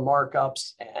all the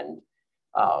markups and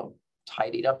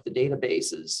tidied up the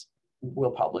databases,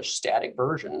 we'll publish static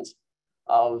versions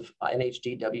of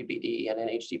NHD, WBD, and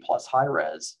NHD plus high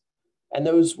res, and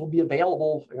those will be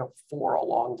available, for a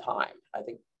long time. I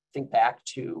think back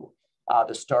to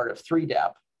the start of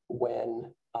 3DHP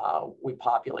when we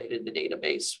populated the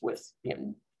database with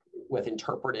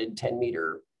interpreted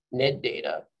 10-meter NED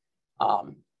data.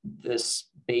 This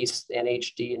base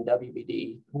NHD and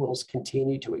WBD will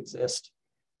continue to exist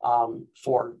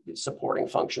for supporting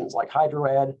functions like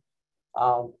HydroAd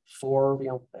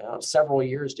for several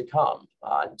years to come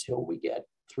until we get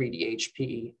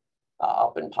 3DHP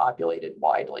up and populated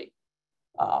widely.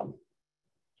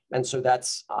 And so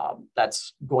that's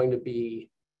going to be,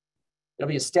 it'll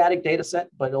be a static data set,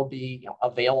 but it'll be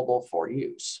available for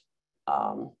use.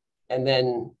 And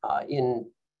then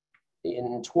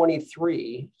in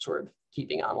 23, sort of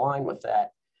keeping online with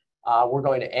that, we're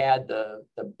going to add the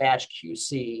batch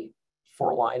QC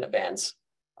for line events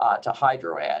to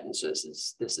HydroAd. And so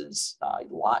this is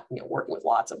working with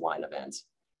lots of line events.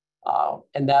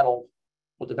 And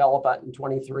we'll develop that in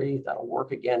 23. That'll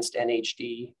work against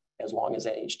NHD as long as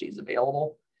NHD is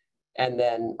available. And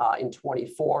then in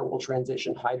 24, we'll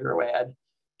transition HydroAd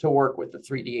to work with the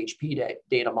 3DHP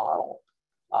data model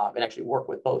and actually work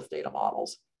with both data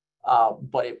models.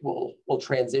 But we'll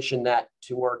transition that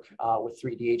to work with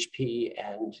 3DHP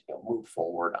and move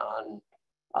forward on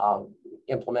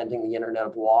implementing the Internet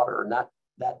of Water and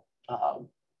that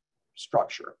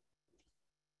structure.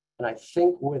 And I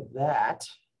think with that,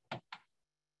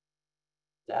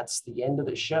 that's the end of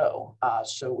the show.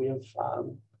 So we have,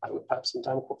 I would have some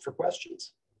time for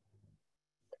questions.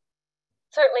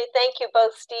 Certainly, thank you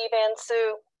both Steve and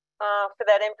Sue for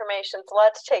that information. It's a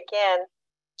lot to take in.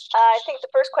 I think the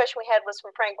first question we had was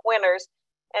from Frank Winters,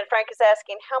 and Frank is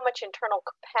asking, how much internal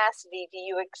capacity do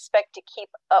you expect to keep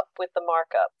up with the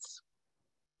markups?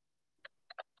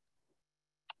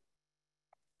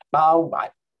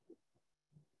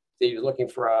 You're looking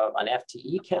for an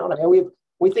FTE count. I mean,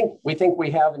 we think we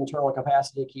have internal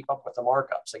capacity to keep up with the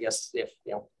markups. I guess if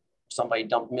somebody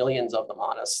dumped millions of them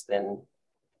on us, then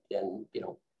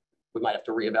we might have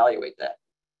to reevaluate that.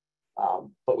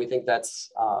 But we think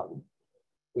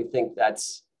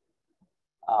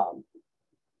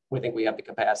we have the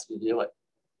capacity to do it.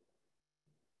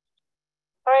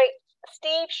 All right,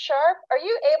 Steve Sharp, are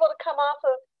you able to come off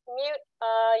of mute?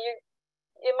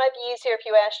 It might be easier if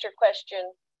you asked your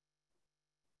question.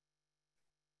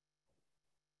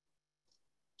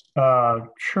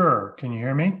 Sure. Can you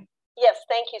hear me? Yes,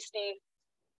 thank you, Steve.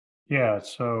 Yeah,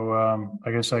 so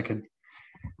I guess I could,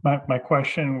 my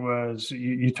question was,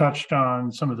 you touched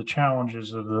on some of the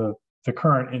challenges of the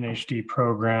current NHD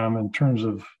program in terms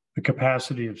of the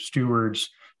capacity of stewards,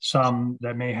 some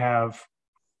that may have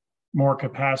more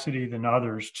capacity than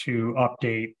others to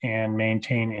update and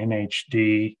maintain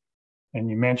NHD. And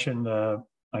you mentioned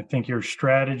I think your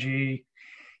strategy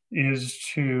is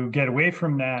to get away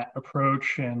from that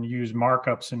approach and use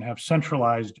markups and have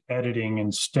centralized editing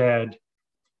instead.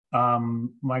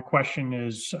 My question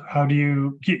is, how do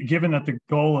you, given that the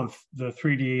goal of the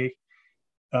 3DHP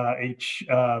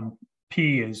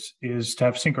is to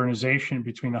have synchronization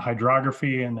between the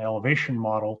hydrography and the elevation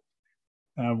model,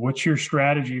 what's your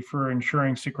strategy for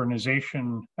ensuring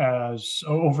synchronization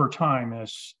over time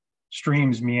as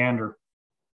streams meander?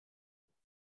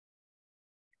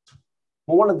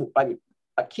 Well,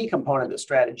 a key component of the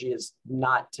strategy is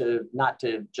not to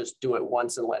just do it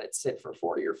once and let it sit for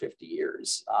 40 or 50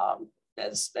 years,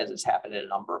 as has happened in a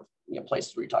number of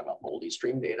places where you talk about moldy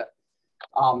stream data.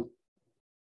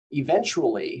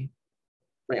 Eventually,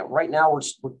 right now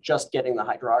we're just getting the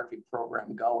hydrography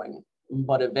program going,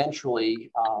 but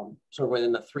eventually, sort of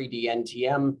within the 3D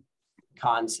NTM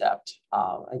concept,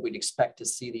 I think we'd expect to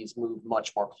see these move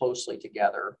much more closely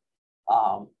together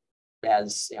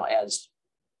as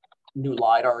new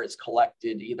LiDAR is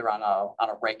collected either on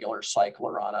a regular cycle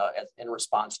or in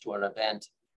response to an event.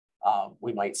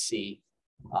 We might see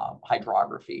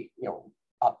hydrography,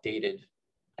 updated,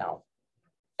 off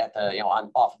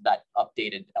of that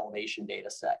updated elevation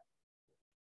data set.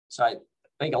 So I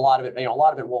think a lot of it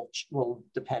will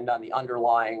depend on the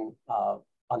underlying,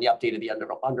 on the update of the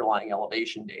underlying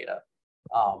elevation data.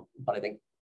 But I think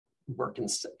we're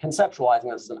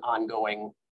conceptualizing this as an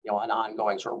ongoing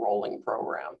sort of rolling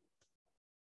program.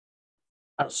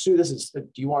 Sue,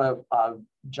 do you want to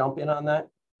jump in on that?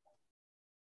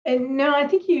 And no, I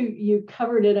think you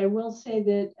covered it. I will say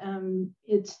that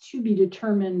it's to be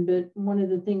determined, but one of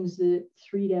the things that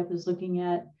 3DHP is looking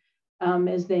at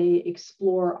as they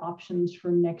explore options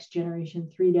for next generation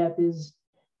 3DHP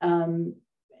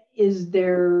is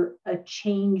there a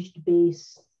changed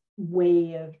base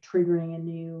way of triggering a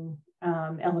new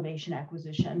elevation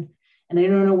acquisition? And I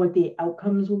don't know what the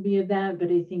outcomes will be of that, but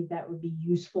I think that would be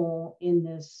useful in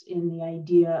the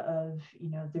idea of,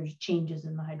 there's changes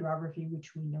in the hydrography,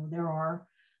 which we know there are,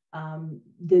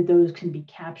 that those can be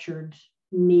captured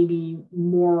maybe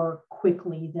more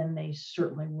quickly than they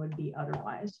certainly would be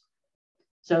otherwise.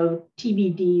 So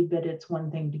TBD, but it's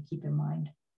one thing to keep in mind.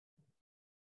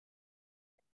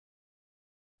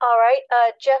 All right,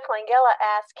 Jeff Langella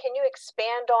asks, can you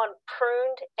expand on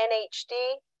pruned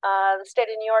NHD? The state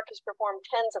of New York has performed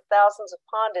tens of thousands of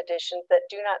pond additions that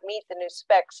do not meet the new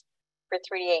specs for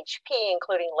 3DHP,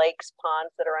 including lakes,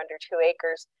 ponds that are under 2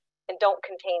 acres and don't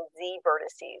contain Z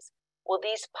vertices. Will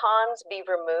these ponds be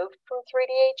removed from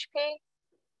 3DHP?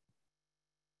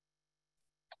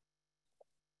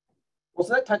 Well,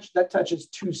 so that touches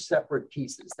 2 separate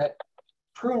pieces. That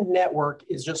pruned network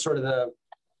is just sort of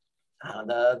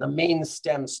the main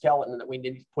stem skeleton that we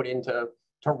need to put into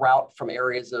to route from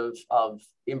areas of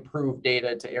improved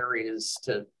data to areas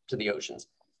to the oceans.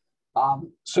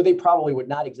 So they probably would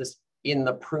not exist in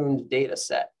the pruned data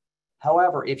set.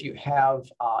 However, if you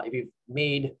have if you've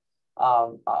made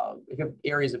if you have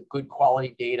areas of good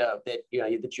quality data that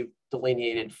that you've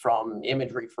delineated from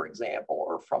imagery, for example,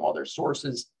 or from other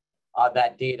sources,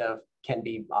 that data can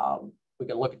be we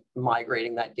can look at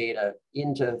migrating that data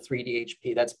into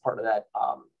 3DHP. That's part of that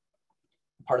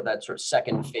sort of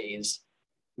second phase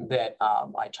that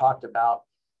I talked about.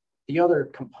 The other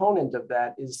component of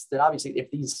that is that obviously if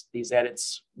these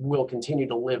edits will continue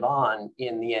to live on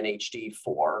in the NHD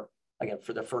for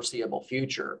the foreseeable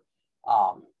future,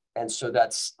 and so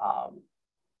that's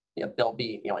they'll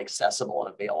be accessible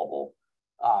and available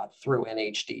through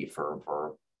NHD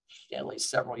for at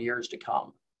least several years to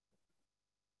come.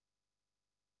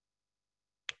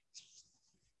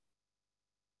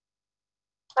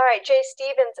 All right, Jay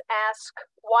Stevens asks,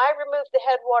 why remove the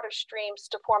headwater streams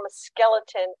to form a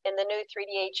skeleton in the new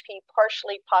 3DHP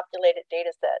partially populated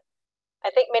data set?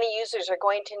 I think many users are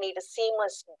going to need a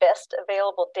seamless best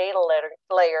available data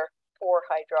layer for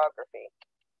hydrography.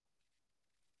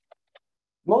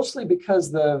 Mostly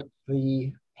because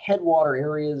the headwater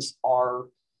areas are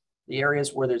the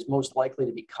areas where there's most likely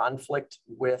to be conflict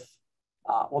with,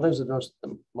 those are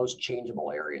the most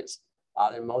changeable areas.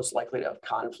 They're most likely to have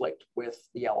conflict with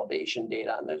the elevation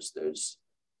data on those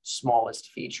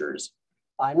smallest features.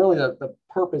 And really the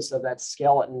purpose of that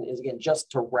skeleton is, again,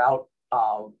 just to route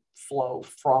flow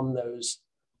from those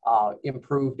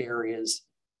improved areas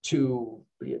to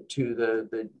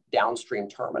the downstream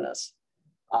terminus.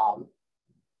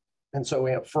 And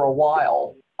so for a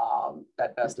while,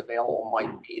 that best available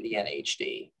might be the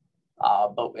NHD.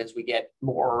 But as we get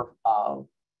more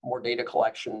data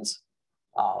collections,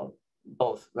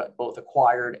 both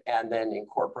acquired and then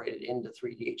incorporated into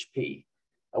 3DHP,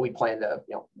 we plan to,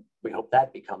 we hope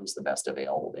that becomes the best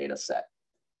available data set.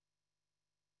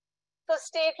 So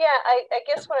Steve, yeah, I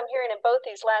guess what I'm hearing in both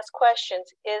these last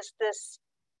questions is this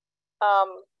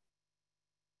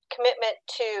commitment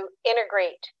to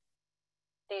integrate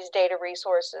these data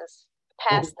resources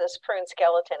past this prune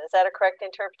skeleton. Is that a correct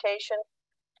interpretation?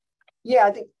 Yeah,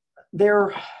 I think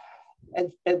there,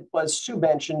 and as Sue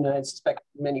mentioned, and I suspect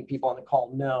many people on the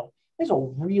call know, there's a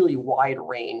really wide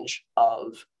range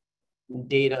of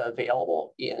data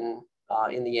available in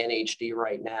the NHD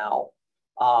right now.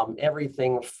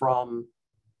 Everything from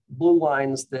blue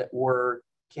lines that were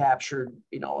captured,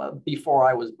 before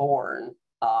I was born,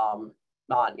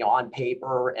 on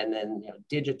paper, and then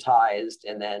digitized,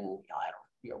 and then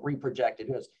reprojected.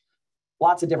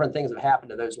 Lots of different things have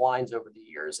happened to those lines over the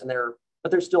years, and they're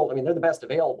still, they're the best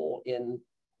available in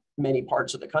many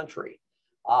parts of the country.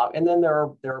 And then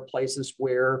there are places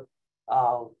where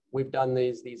we've done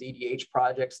these EDH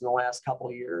projects in the last couple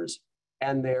of years,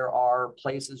 and there are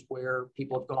places where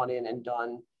people have gone in and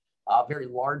done very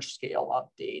large scale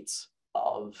updates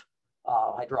of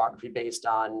hydrography based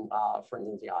on, for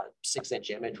instance, 6-inch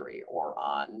imagery, or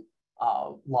on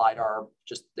LiDAR,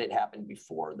 just that happened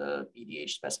before the EDH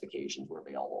specifications were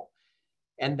available.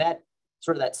 And that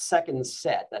sort of that second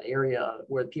set, that area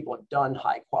where people have done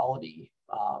high quality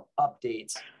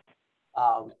updates,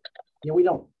 we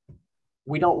don't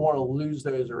want to lose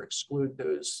those or exclude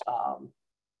those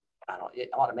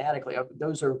automatically.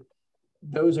 Those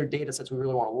are data sets we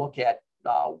really want to look at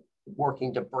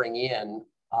working to bring in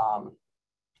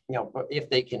if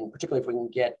they can, particularly if we can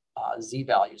get Z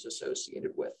values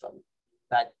associated with them,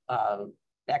 that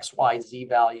XYZ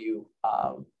value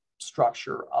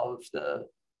structure of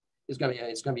is going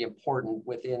to be important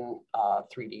within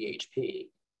 3DHP,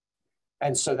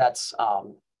 and so that's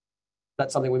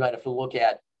something we might have to look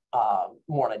at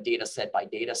more on a data set by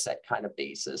data set kind of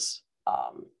basis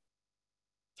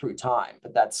through time.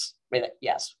 But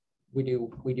yes, we do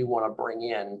want to bring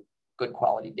in good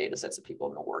quality data sets that people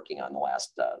have been working on the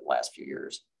last few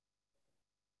years.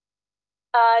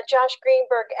 Josh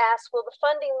Greenberg asks, will the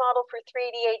funding model for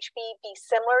 3DHP be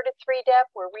similar to 3DEP,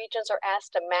 where regions are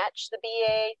asked to match the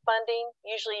BAA funding,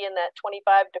 usually in that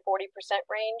 25 to 40%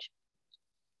 range?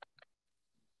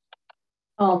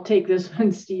 I'll take this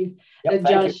one, Steve. Yep,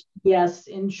 Josh, yes,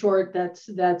 in short, that's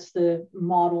the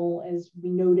model. As we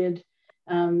noted,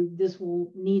 this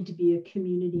will need to be a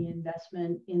community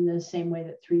investment in the same way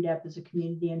that 3DEP is a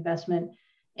community investment.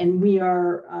 And we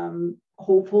are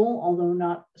hopeful, although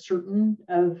not certain,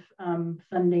 of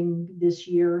funding this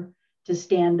year to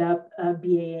stand up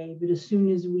BAA. But as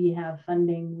soon as we have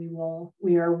funding,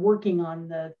 we are working on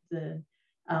the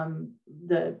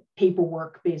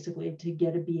paperwork basically to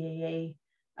get a BAA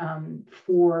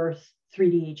for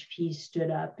 3DHP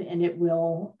stood up, and it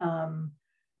will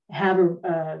have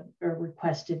a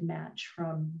requested match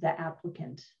from the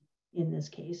applicant in this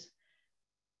case.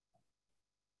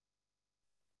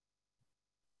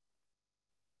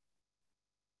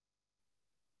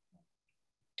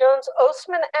 Jones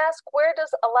Ostman asks, where does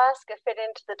Alaska fit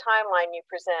into the timeline you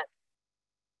present?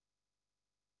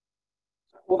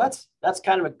 Well, that's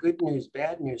kind of a good news,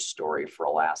 bad news story for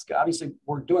Alaska. Obviously,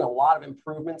 we're doing a lot of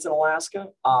improvements in Alaska,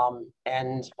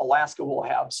 and Alaska will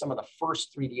have some of the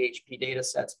first 3DHP data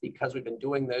sets because we've been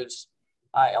doing those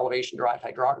elevation-derived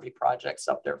hydrography projects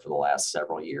up there for the last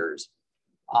several years.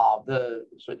 The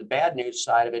bad news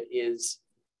side of it is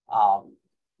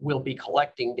we'll be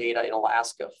collecting data in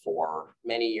Alaska for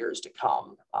many years to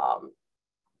come.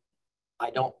 I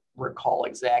don't recall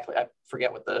exactly, I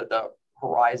forget what the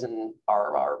horizon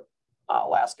our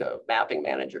Alaska mapping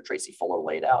manager, Tracy Fuller,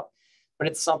 laid out, but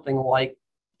it's something like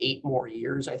 8 more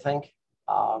years, I think,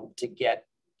 to get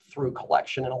through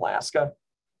collection in Alaska.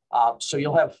 So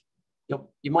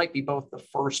you might be both the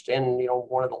first and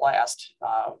one of the last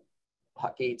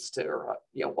gates to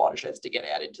watersheds to get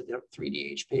added to the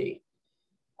 3DHP.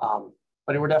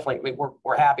 But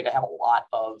we're happy to have a lot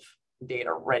of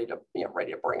data ready to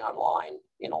bring online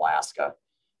in Alaska.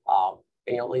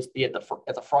 And at least be at the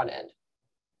front end.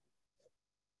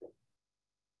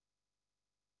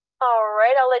 All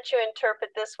right, I'll let you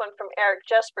interpret this one from Eric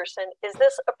Jesperson. Is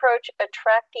this approach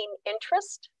attracting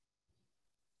interest?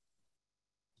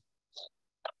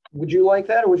 Would you like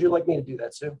that, or would you like me to do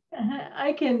that, Sue?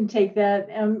 I can take that.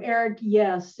 Eric,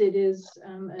 yes, it is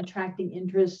attracting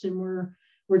interest, and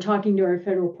we're talking to our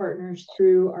federal partners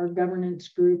through our governance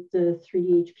group, the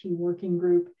 3DHP working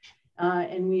group.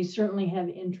 And we certainly have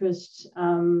interest,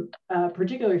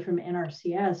 particularly from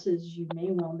NRCS, as you may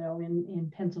well know,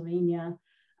 in Pennsylvania,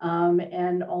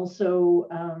 and also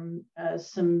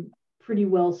some pretty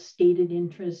well stated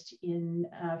interest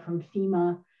from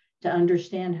FEMA to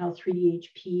understand how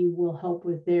 3DHP will help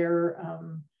with their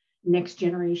next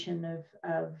generation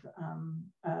of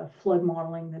flood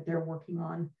modeling that they're working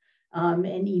on.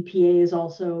 And EPA is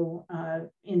also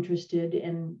interested,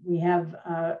 and we have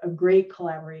a great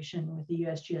collaboration with the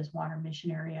USGS Water Mission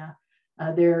Area.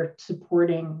 They're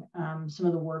supporting some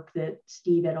of the work that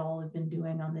Steve et al. Have been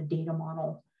doing on the data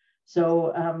model.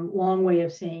 So long way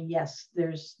of saying, yes,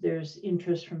 there's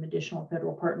interest from additional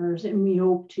federal partners, and we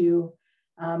hope to,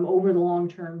 over the long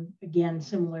term, again,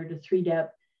 similar to 3DEP,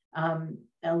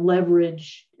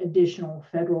 leverage additional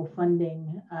federal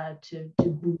funding to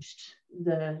boost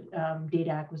the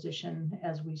data acquisition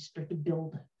as we start to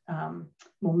build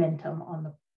momentum on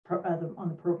the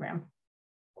program.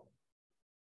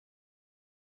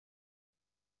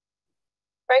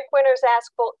 Frank Winters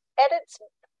asks, will edits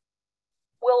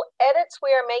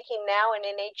we are making now in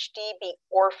NHD be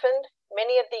orphaned?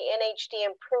 Many of the NHD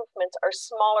improvements are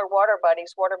smaller water body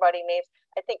names,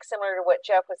 I think similar to what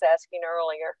Jeff was asking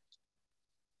earlier.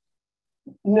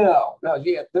 No,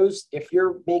 yeah, those, if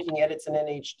you're making edits in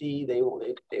NHD, they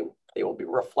will be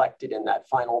reflected in that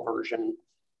final version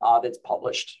that's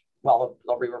published. Well,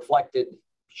 they'll be reflected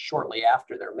shortly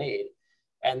after they're made,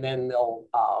 and then they'll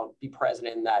be present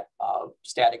in that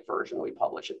static version we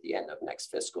publish at the end of next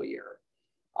fiscal year.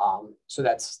 So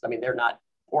that's, I mean, they're not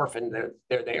orphaned,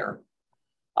 they're there.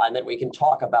 And then we can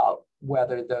talk about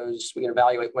whether we can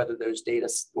evaluate whether those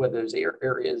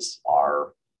areas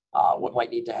are what might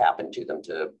need to happen to them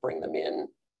to bring them in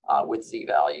with Z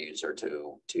values, or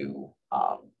to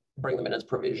bring them in as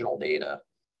provisional data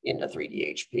into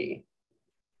 3DHP.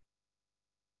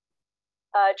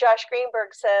 Josh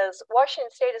Greenberg says,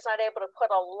 Washington State is not able to put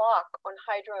a lock on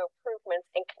hydro improvements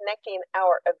in connecting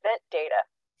our event data.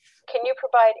 Can you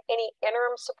provide any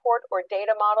interim support or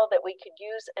data model that we could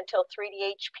use until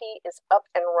 3DHP is up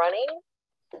and running?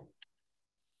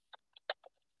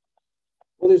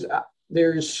 Well,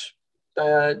 there's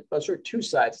sort of two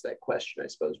sides to that question, I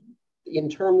suppose. In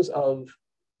terms of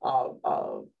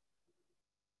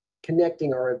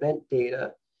connecting our event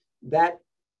data, that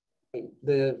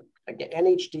again,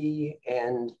 NHD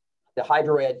and the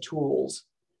HydroAd tools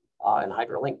and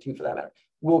HydroLink too, for that matter,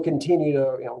 will continue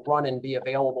to run and be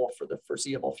available for the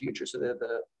foreseeable future. So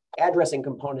the addressing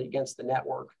component against the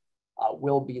network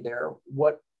will be there.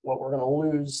 What we're going to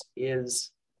lose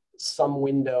is some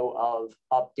window of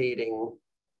updating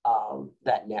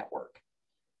that network,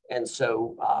 and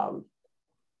so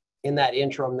in that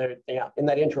interim,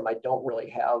 I don't really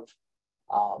have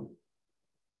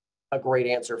a great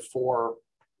answer for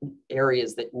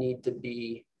areas that need to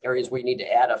be areas where you need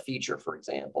to add a feature, for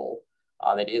example,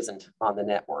 that isn't on the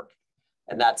network,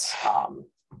 and that's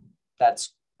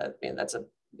an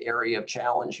area of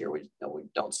challenge here. We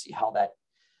don't see how that.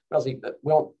 We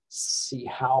don't see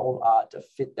how to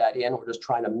fit that in. We're just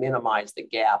trying to minimize the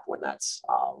gap when that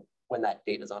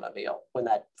data is unavailable, when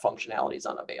that functionality is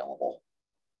unavailable.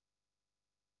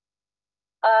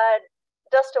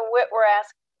 Dustin Whitwer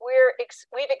asked,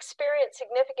 we've experienced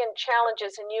significant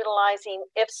challenges in utilizing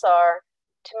IFSAR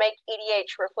to make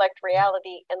EDH reflect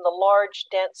reality in the large,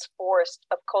 dense forest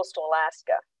of coastal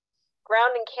Alaska.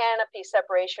 Ground and canopy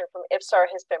separation from IFSAR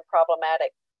has been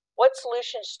problematic. What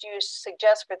solutions do you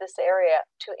suggest for this area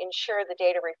to ensure the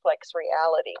data reflects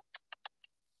reality?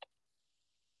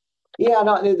 Yeah,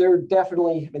 no, there are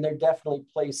definitely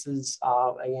places,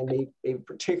 and maybe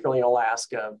particularly in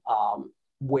Alaska,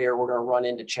 where we're going to run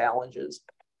into challenges.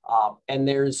 And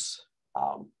there's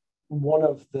one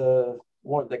of the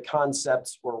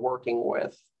concepts we're working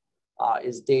with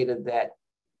is data that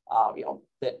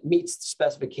that meets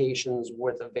specifications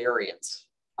with a variance.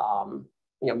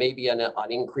 Maybe an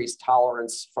increased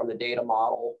tolerance from the data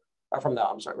model, or from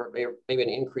the maybe an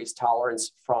increased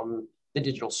tolerance from the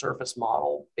digital surface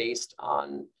model based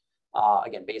on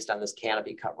based on this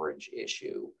canopy coverage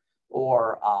issue,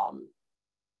 or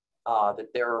that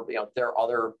there are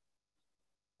other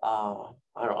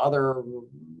other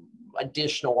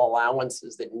additional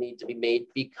allowances that need to be made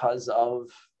because of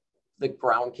the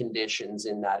ground conditions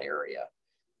in that area.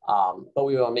 But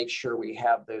we want to make sure we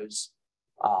have those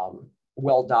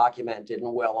well documented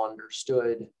and well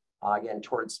understood, again,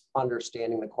 towards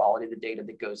understanding the quality of the data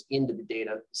that goes into the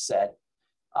data set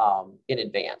in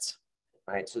advance,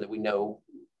 right? So that we know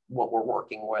what we're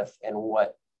working with and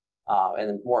what,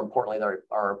 and more importantly,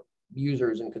 our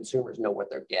users and consumers know what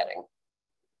they're getting.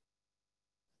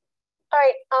 All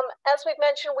right, as we've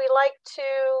mentioned, we like to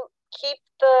keep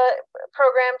the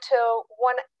program to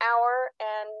 1 hour,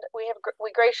 and we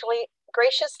graciously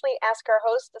ask our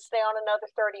host to stay on another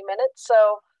 30 minutes.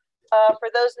 So for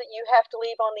those that you have to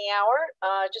leave on the hour,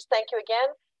 just thank you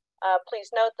again. Please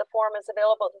note the forum is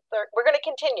available. We're going to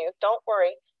continue, don't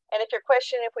worry. And if your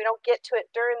question, if we don't get to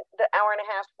it during the hour and a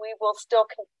half, we will still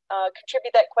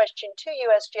contribute that question to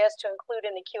USGS to include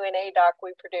in the Q&A doc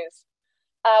we produce.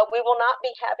 We will not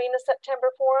be having a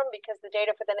September forum because the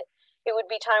data for it would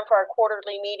be time for our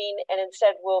quarterly meeting, and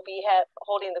instead we'll be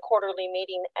holding the quarterly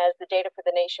meeting as the Data for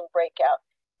the Nation breakout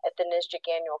at the NSGIC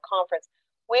annual conference.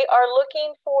 We are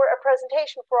looking for a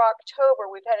presentation for October.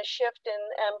 We've had a shift in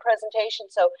presentation,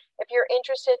 so if you're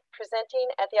interested in presenting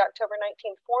at the October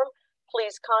 19th forum,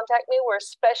 please contact me. We're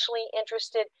especially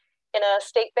interested in a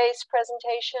state-based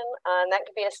presentation, and that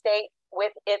could be a state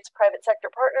with its private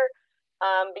sector partner,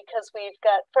 because we've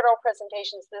got federal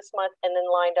presentations this month and then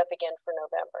lined up again for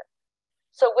November.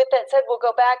 So with that said, we'll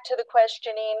go back to the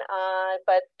questioning,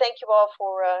 but thank you all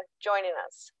for joining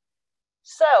us.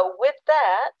 So with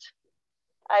that,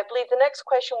 I believe the next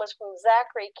question was from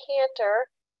Zachary Cantor.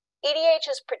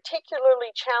 EDH is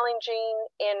particularly challenging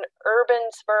in urban,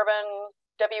 suburban,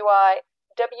 WUI,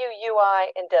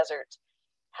 and deserts.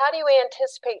 How do you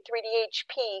anticipate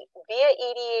 3DHP via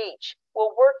EDH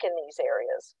will work in these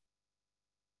areas?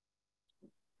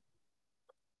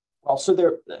 Well, so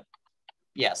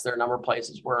yes, there are a number of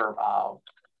places where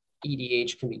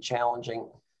EDH can be challenging.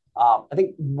 I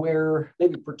think where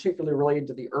maybe particularly related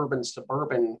to the urban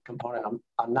suburban component,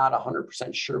 I'm not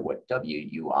 100% sure what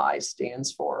WUI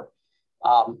stands for.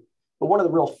 But one of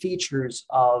the real features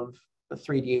of the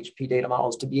 3DHP data model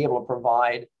is to be able to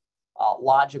provide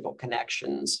logical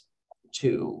connections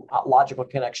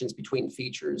between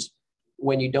features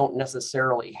when you don't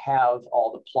necessarily have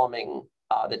all the plumbing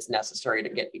that's necessary to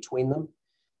get between them.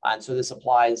 And so this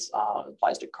applies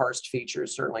to karst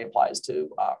features, certainly applies to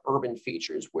urban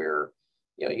features where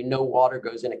water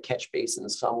goes in a catch basin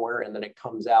somewhere and then it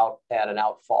comes out at an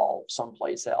outfall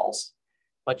someplace else,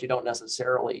 but you don't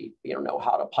necessarily know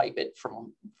how to pipe it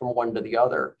from one to the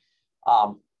other.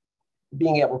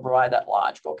 Being able to provide that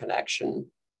logical connection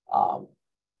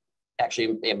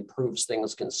actually improves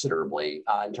things considerably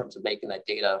in terms of making that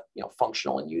data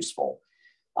functional and useful.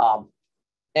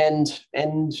 And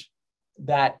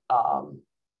that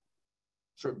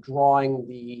sort of drawing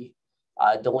the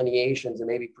delineations and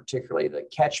maybe particularly the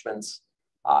catchments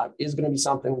is going to be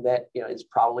something that is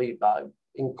probably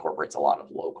incorporates a lot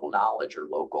of local knowledge or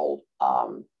local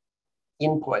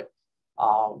input.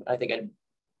 I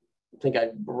think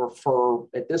I'd refer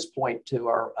at this point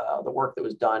to the work that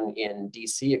was done in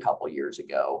DC a couple of years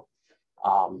ago.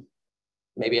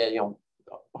 Maybe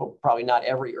probably not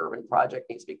every urban project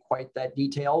needs to be quite that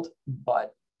detailed,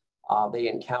 but they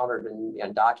encountered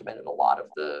and documented a lot of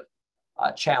the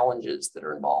challenges that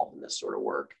are involved in this sort of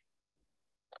work.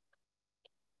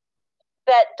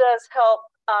 That does help,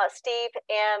 Steve,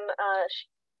 and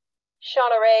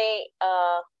Shauna Ray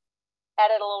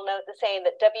added a little note saying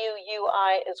that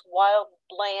WUI is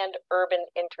Wildland Urban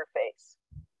Interface.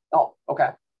 Oh, okay.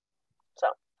 So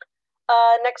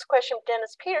next question,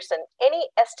 Dennis Peterson. Any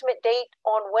estimate date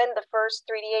on when the first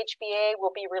 3DH BAA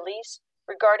will be released?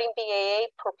 Regarding BAA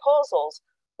proposals,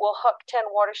 will HUC 10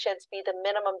 watersheds be the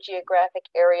minimum geographic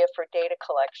area for data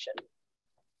collection?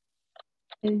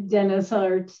 And Dennis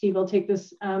or Steve, I'll take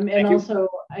this. And also,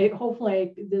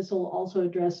 hopefully this will also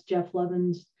address Jeff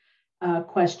Levin's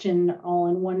question all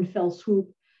in one fell swoop.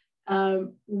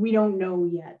 We don't know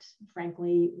yet,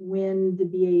 frankly, when the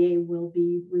BAA will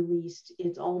be released.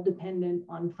 It's all dependent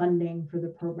on funding for the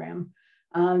program.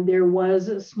 There was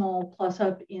a small plus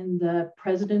up in the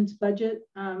president's budget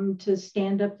to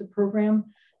stand up the program,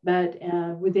 but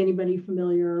with anybody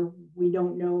familiar, we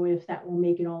don't know if that will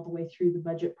make it all the way through the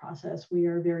budget process. We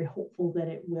are very hopeful that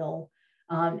it will.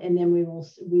 And then we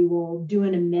will do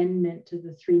an amendment to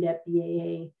the 3DHP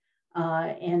BAA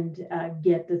and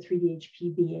get the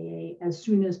 3DHP BAA as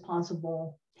soon as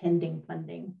possible, pending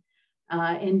funding.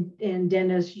 And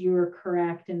Dennis, you're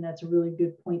correct, and that's a really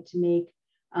good point to make.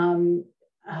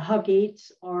 HUC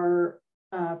 8s are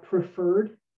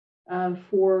preferred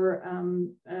for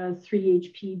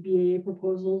 3DHP BAA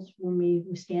proposals when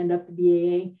we stand up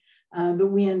the BAA, but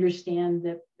we understand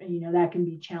that that can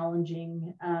be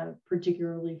challenging,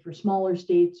 particularly for smaller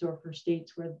states or for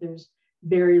states where there's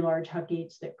very large HUC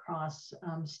 8s that cross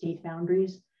state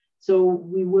boundaries. So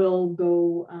we will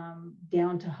go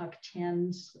down to HUC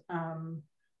 10s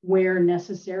where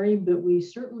necessary, but we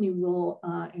certainly will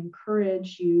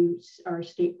encourage you, our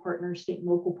state partners, state and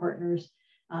local partners,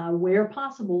 where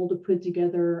possible, to put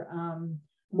together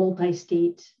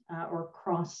multi-state or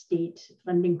cross-state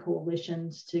funding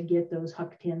coalitions to get those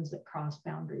HUC 10s that cross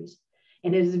boundaries.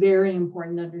 And it is very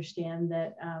important to understand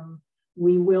that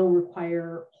we will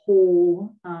require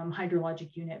whole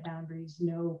hydrologic unit boundaries.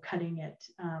 No cutting at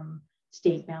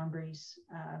state boundaries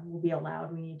will be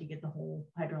allowed. We need to get the whole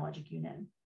hydrologic unit.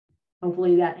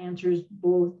 Hopefully that answers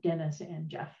both Dennis and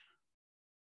Jeff.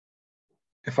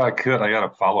 If I could, I got a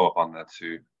follow-up on that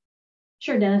too.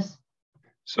 Sure, Dennis.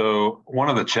 So one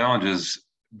of the challenges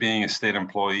being a state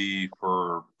employee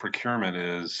for procurement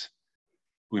is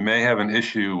we may have an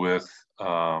issue with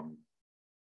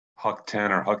HUC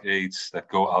 10 or HUC 8s that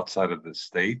go outside of the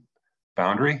state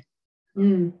boundary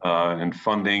and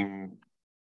funding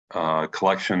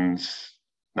collections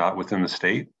not within the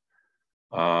state.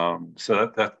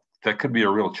 So that could be a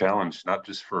real challenge, not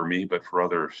just for me, but for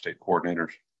other state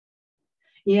coordinators.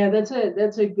 Yeah, that's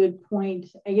a good point.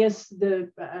 I guess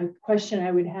the question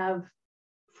I would have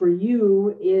for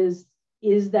you is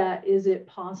it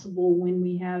possible when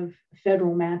we have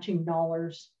federal matching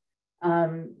dollars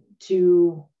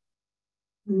to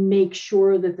make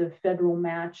sure that the federal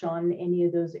match on any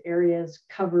of those areas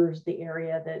covers the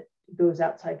area that goes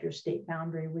outside your state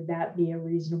boundary? Would that be a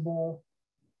reasonable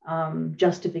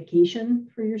justification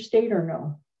for your state or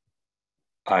no?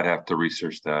 I'd have to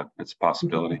research that. It's a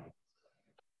possibility.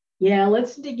 Yeah,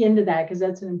 let's dig into that because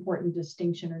that's an important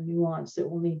distinction or nuance that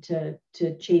we'll need to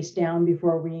chase down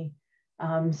before we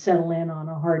settle in on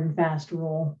a hard and fast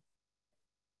rule.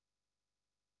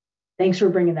 Thanks for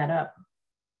bringing that up.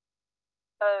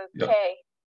 Okay. Yep.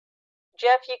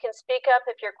 Jeff, you can speak up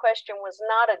if your question was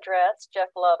not addressed, Jeff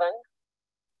Lovin.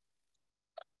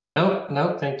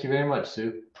 No, thank you very much,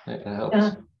 Sue. That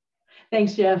helps.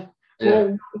 Thanks, Jeff.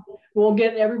 Yeah. We'll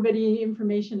get everybody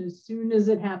information as soon as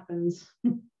it happens.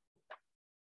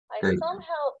 Great.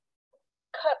 somehow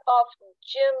cut off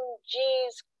Jim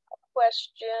G's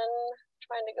question.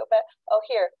 Trying to go back. Oh,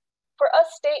 here. For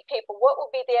us state people, what will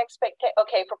be the expectation?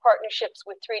 Okay, for partnerships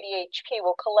with 3DHP,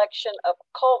 will collection of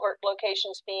culvert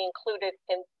locations be included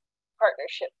in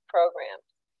partnership programs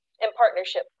and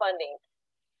partnership funding?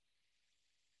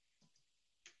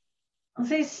 I'll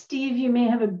say, Steve, you may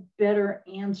have a better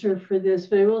answer for this,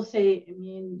 but I will say, I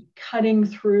mean, cutting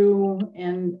through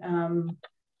and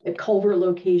the culvert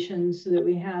locations so that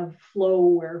we have flow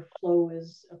where flow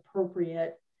is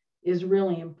appropriate is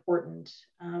really important.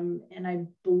 And I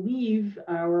believe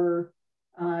our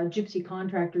gypsy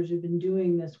contractors have been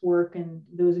doing this work, and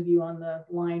those of you on the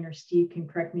line or Steve can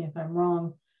correct me if I'm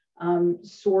wrong,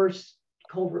 source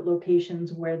culvert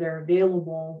locations where they're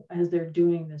available as they're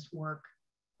doing this work.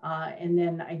 And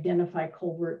then identify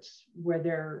culverts where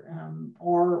there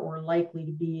are or likely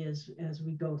to be as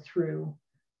we go through.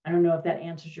 I don't know if that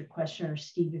answers your question, or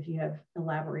Steve, if you have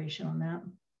elaboration on that.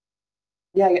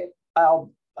 Yeah,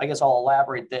 I guess I'll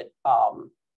elaborate that. I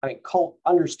mean,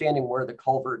 understanding where the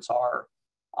culverts are,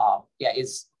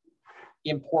 is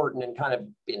important and kind of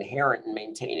inherent in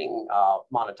maintaining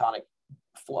monotonic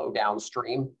flow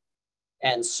downstream.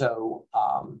 And so,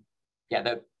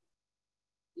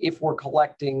 if we're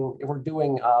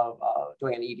doing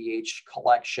an EDH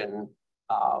collection,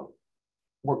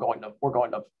 we're going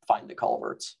to find the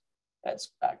culverts.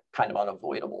 That's kind of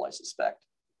unavoidable, I suspect.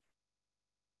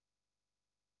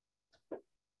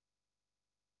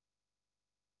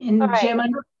 And right. Jim,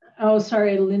 oh,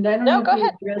 sorry, Linda, I don't know go if you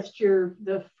ahead. addressed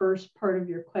the first part of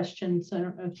your question, so I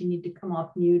don't know if you need to come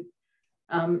off mute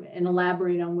and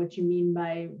elaborate on what you mean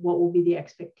by what will be the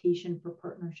expectation for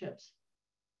partnerships.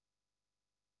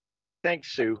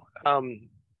 Thanks, Sue.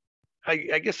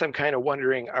 I guess I'm kind of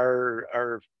wondering,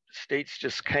 are states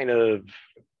just kind of,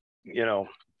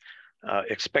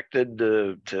 expected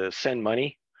to send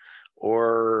money,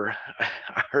 or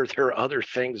are there other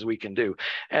things we can do?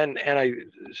 And I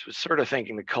was sort of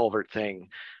thinking the culvert thing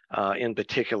in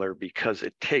particular, because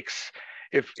it takes,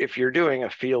 if you're doing a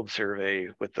field survey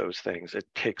with those things, it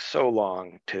takes so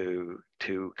long to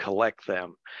collect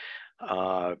them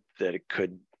that it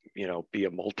could be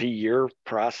a multi-year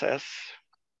process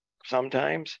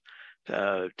sometimes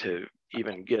to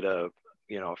even get a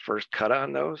first cut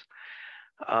on those.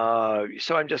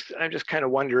 So I'm just kind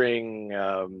of wondering,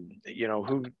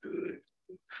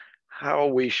 how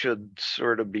we should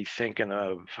sort of be thinking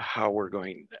of how we're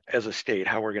going as a state,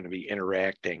 how we're going to be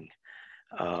interacting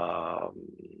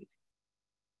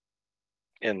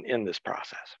in this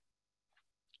process.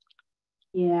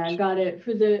 Yeah, I got it.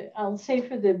 I'll say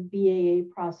for the BAA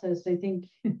process, I think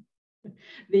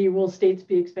will states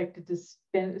be expected to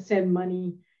send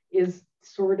money is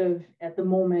sort of at the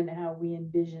moment how we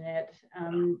envision it.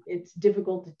 It's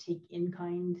difficult to take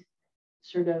in-kind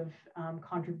sort of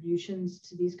contributions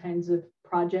to these kinds of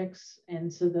projects.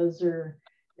 And so those are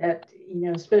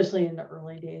especially in the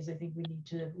early days, I think we need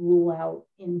to rule out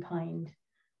in-kind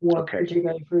work,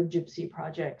 particularly for gypsy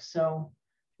projects. So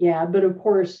yeah, but of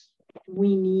course,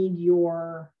 we need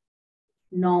your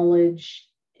knowledge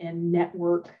and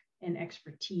network and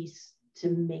expertise to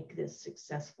make this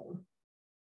successful.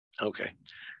 Okay.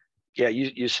 Yeah,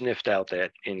 you sniffed out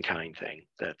that in-kind thing.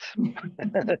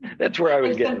 That's where I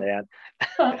was getting at.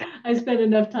 I spent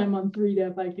enough time on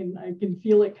 3DHP. I can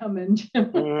feel it coming, Jim.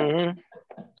 Mm-hmm.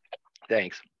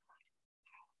 Thanks.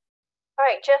 All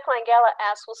right, Jeff Langella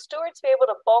asks, will stewards be able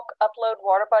to bulk upload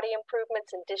water body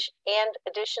improvements and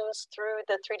additions through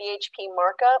the 3DHP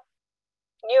markup?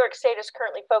 New York State is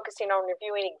currently focusing on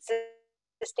reviewing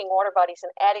existing water bodies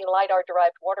and adding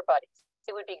LiDAR-derived water bodies.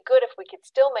 It would be good if we could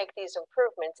still make these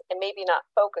improvements and maybe not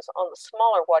focus on the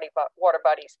smaller water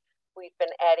bodies we've been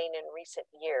adding in recent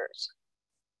years.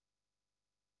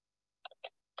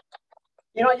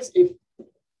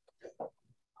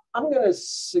 I'm going to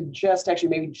suggest, actually,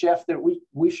 maybe Jeff, that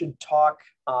we should talk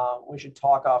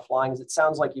offline, because it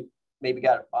sounds like you've maybe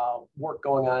got work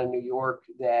going on in New York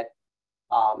that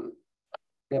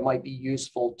that might be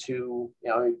useful to,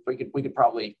 we could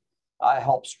probably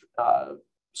help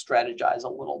strategize a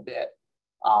little bit.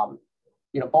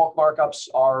 Bulk markups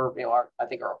are I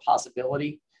think are a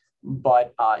possibility,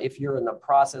 but if you're in the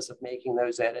process of making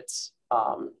those edits,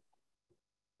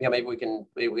 maybe we can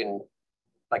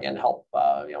again help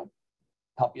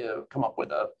help you come up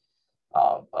with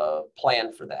a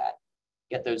plan for that.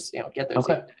 Get those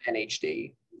Okay.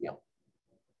 NHD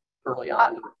early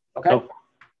on. Okay. Oh.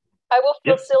 I will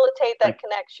Yep. facilitate that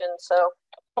connection. So.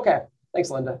 Okay. Thanks,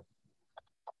 Linda.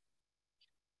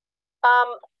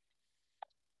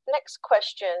 Next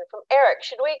question from Eric.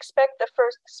 Should we expect the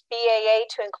first BAA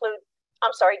to include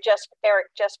I'm sorry,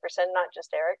 Eric Jesperson, not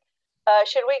just Eric.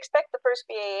 Should we expect the first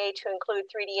BAA to include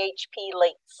 3DHP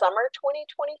late summer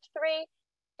 2023?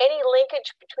 Any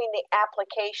linkage between the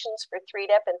applications for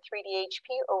 3DEP and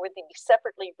 3DHP, or would they be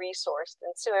separately resourced?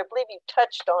 And Sue, I believe you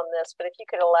touched on this, but if you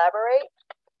could elaborate.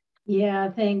 Yeah,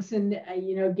 thanks. And,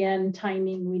 you know, again,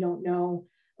 timing, we don't know.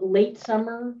 Late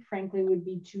summer, frankly, would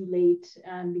be too late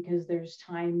because there's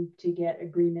time to get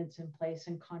agreements in place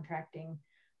and contracting.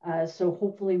 So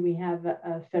hopefully we have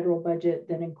a federal budget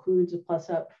that includes a plus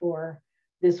up for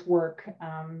this work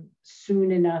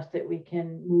soon enough that we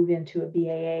can move into a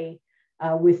BAA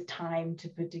with time to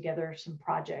put together some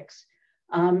projects.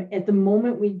 At the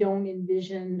moment, we don't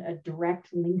envision a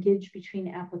direct linkage between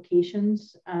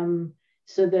applications.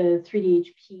 So the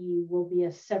 3DHP will be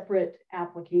a separate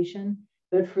application.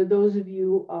 But for those of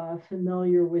you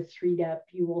familiar with 3DEP,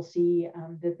 you will see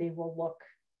that they will look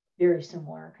very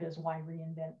similar, because why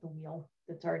reinvent the wheel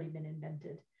that's already been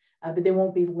invented? But they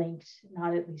won't be linked,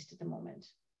 not at least at the moment.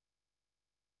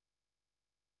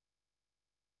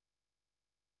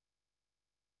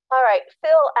 All right,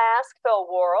 Phil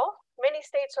Worrell. Many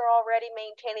states are already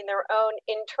maintaining their own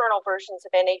internal versions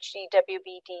of NHD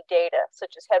WBD data,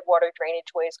 such as headwater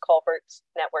drainage ways, culverts,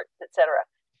 networks, etc.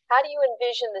 How do you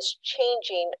envision this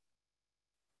changing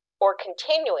or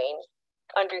continuing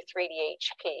under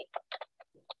 3DHP?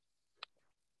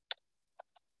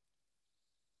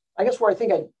 I guess where I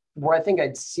think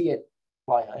I'd see it,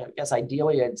 well, I guess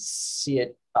ideally I'd see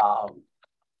it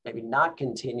maybe not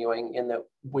continuing, in that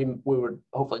we would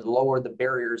hopefully lower the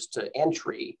barriers to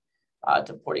entry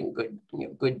to putting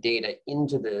good data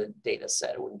into the data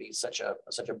set. It wouldn't be such a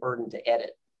burden to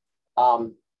edit. I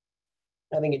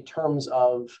think in terms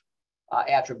of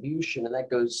attribution, and that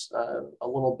goes a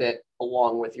little bit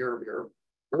along with your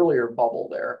earlier bubble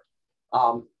there.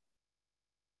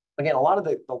 Again, a lot of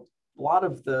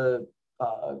the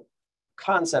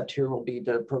concept here will be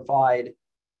to provide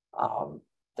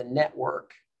the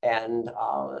network and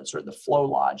sort of the flow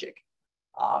logic.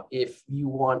 If you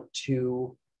want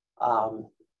to,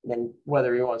 then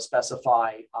whether you want to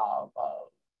specify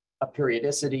a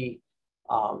periodicity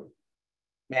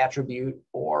attribute,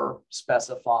 or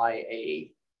specify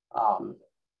a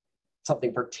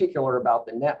something particular about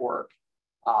the network,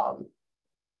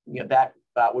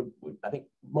 that would I think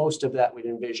most of that would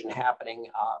envision happening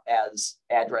as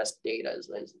address data as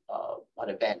an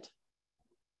event,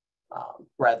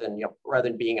 rather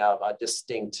than being a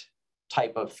distinct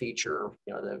type of feature.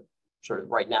 The sort of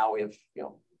right now we have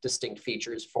distinct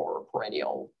features for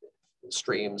perennial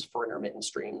streams, for intermittent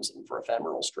streams, and for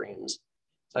ephemeral streams.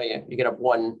 So you get up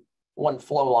one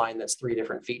flow line that's 3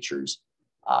 different features.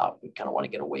 We kind of want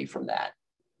to get away from that.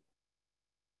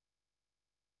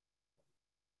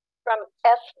 From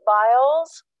F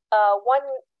Biles,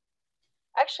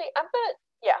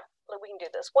 we can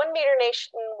do this. 1 meter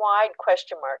nationwide ?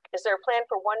 Is there a plan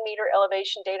for 1 meter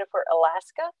elevation data for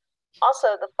Alaska?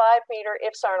 Also, the 5 meter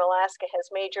IFSAR in Alaska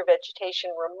has major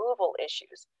vegetation removal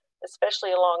issues,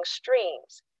 especially along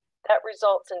streams. That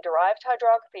results in derived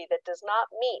hydrography that does not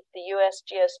meet the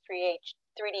USGS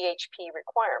 3DHP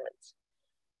requirements.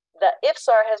 The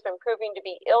IFSAR has been proving to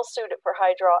be ill-suited for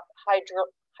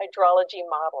hydrology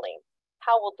modeling.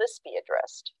 How will this be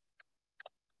addressed?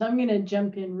 So I'm going to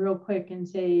jump in real quick and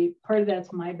say part of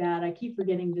that's my bad. I keep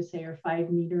forgetting to say our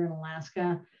 5 meter in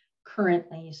Alaska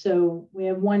currently. So we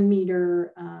have 1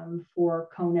 meter for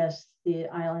CONUS, the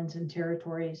islands and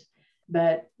territories,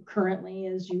 but currently,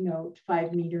 as you note,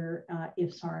 5 meter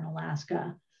IFSAR in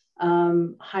Alaska.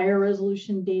 Higher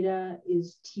resolution data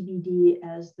is TBD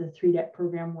as the 3DEP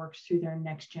program works through their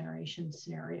next generation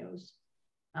scenarios.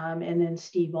 And then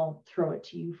Steve, I'll throw it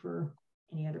to you for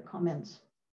any other comments.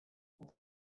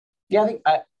 Yeah, I think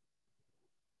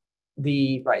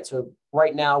so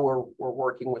right now we're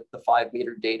working with the 5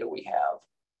 meter data we have.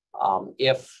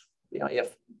 If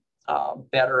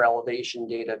better elevation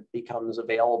data becomes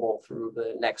available through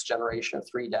the next generation of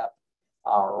 3DEP,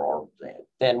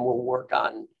 then we'll work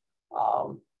on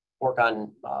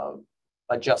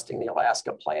adjusting the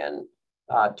Alaska plan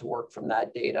to work from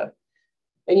that data.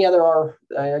 And yeah, there are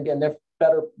again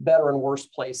better and worse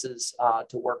places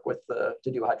to work with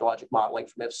to do hydrologic modeling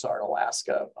from IFSAR in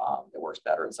Alaska. It works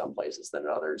better in some places than in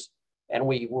others. And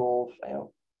we will,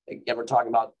 again, we're talking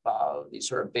about these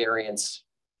sort of variance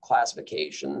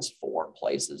classifications for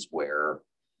places where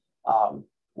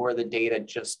the data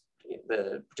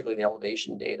particularly the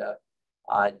elevation data,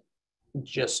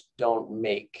 just don't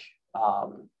make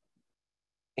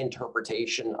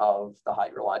interpretation of the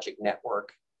hydrologic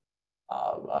network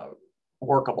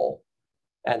workable.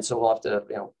 And so we'll have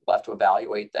to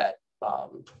evaluate that,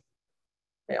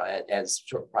 as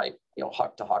sort of probably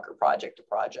huck to huck or project to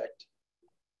project.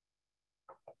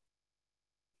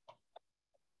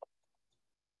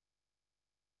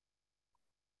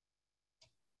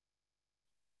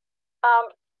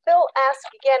 Phil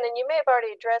asked again, and you may have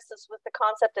already addressed this with the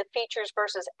concept of features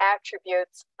versus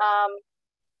attributes.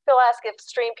 Phil asked if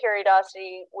stream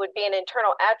periodicity would be an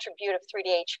internal attribute of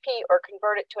 3DHP or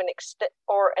convert it to an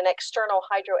external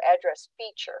hydro address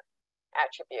feature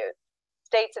attribute.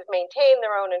 States have maintained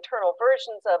their own internal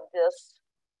versions of this.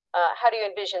 How do you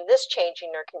envision this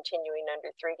changing or continuing under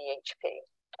 3DHP?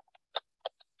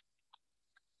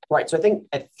 Right. So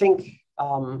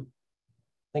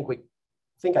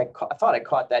I thought I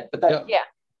caught that, but that Yeah.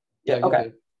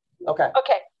 Okay.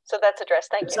 Okay, so that's addressed.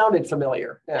 Thank you. It sounded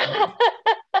familiar. Yeah.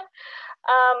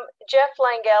 Jeff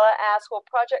Langella asks, will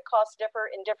project costs differ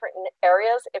in different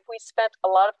areas? If we spent a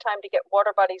lot of time to get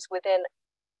water bodies within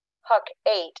HUC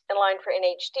 8 in line for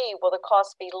NHD, will the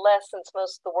cost be less since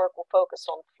most of the work will focus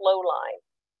on flow line?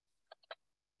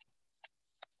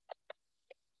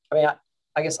 I mean,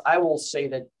 I guess I will say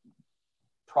that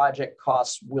project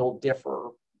costs will differ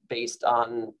based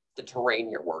on the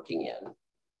terrain you're working in.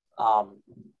 I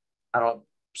don't know,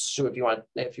 Sue, if you want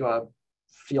to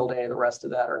field any of the rest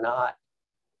of that or not.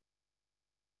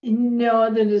 No,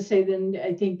 other than to say, then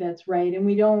I think that's right, and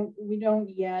we don't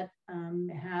yet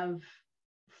have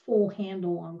full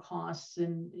handle on costs,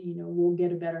 and we'll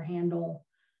get a better handle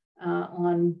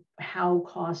on how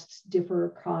costs differ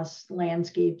across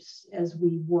landscapes as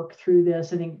we work through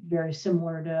this. I think very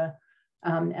similar to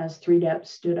as 3DHP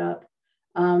stood up,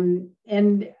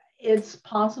 and it's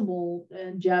possible,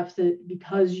 Jeff, that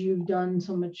because you've done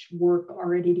so much work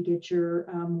already to get your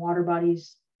water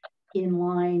bodies in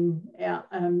line,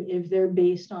 if they're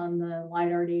based on the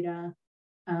LiDAR data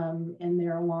and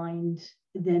they're aligned,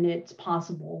 then it's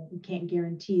possible. We can't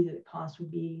guarantee that the cost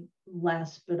would be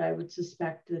less, but I would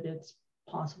suspect that it's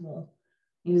possible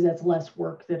because that's less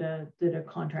work that a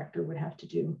contractor would have to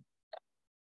do.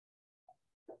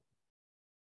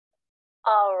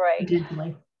 All right.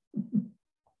 Potentially.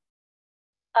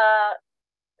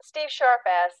 Steve Sharp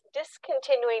asks,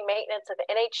 discontinuing maintenance of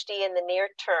NHD in the near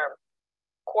term,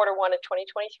 Q1 of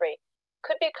 2023,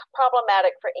 could be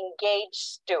problematic for engaged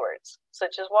stewards,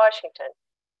 such as Washington,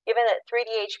 given that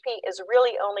 3DHP is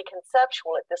really only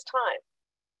conceptual at this time.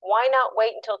 Why not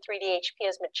wait until 3DHP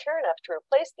is mature enough to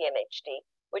replace the NHD,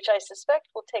 which I suspect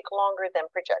will take longer than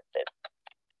projected?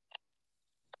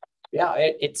 Yeah,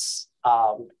 it's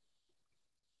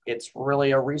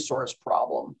really a resource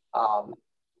problem.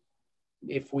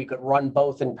 If we could run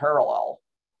both in parallel,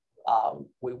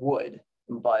 we would.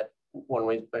 But when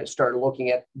we started looking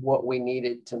at what we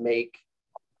needed to make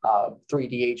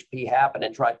 3DHP happen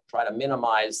and try to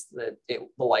minimize the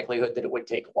likelihood that it would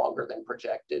take longer than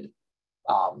projected,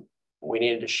 we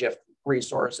needed to shift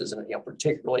resources, and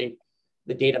particularly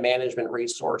the data management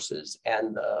resources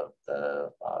and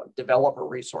the developer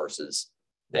resources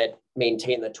that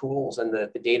maintain the tools and the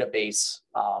database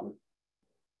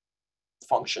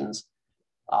functions.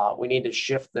 We need to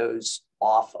shift those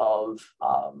off of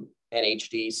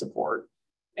NHD support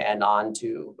and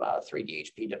onto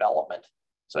 3DHP development.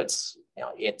 So it's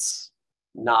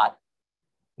not,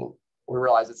 we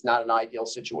realize it's not an ideal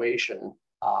situation,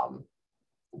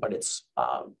 but it's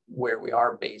where we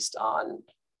are based on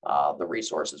the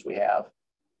resources we have.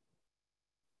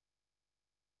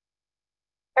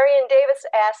 Arian Davis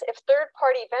asks, if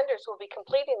third-party vendors will be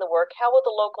completing the work, how will the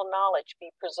local knowledge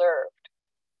be preserved?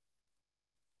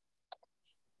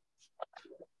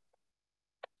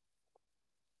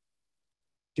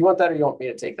 Do you want that, or you want me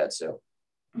to take that, Sue?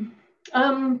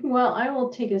 Well, I will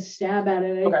take a stab at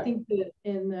it. Okay. I think that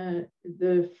in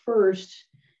the first,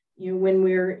 when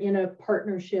we're in a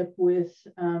partnership with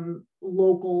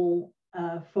local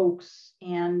folks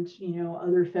and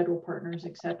other federal partners,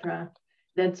 et cetera,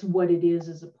 that's what it is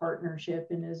as a partnership.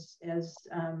 And as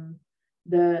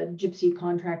the gypsy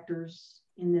contractors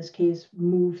in this case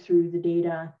move through the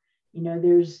data,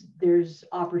 there's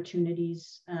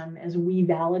opportunities as we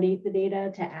validate the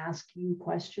data to ask you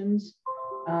questions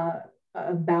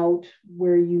about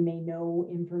where you may know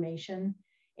information.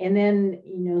 And then,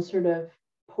 sort of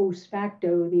post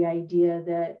facto, the idea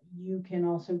that you can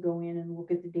also go in and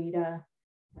look at the data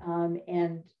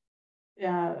and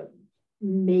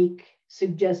make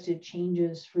suggested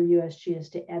changes for USGS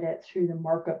to edit through the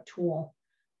markup tool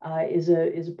is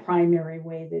a primary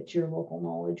way that your local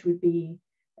knowledge would be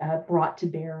brought to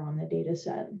bear on the data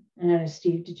set. And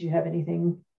Steve, did you have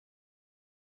anything?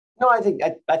 No, I think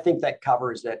that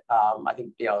covers it. I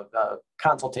think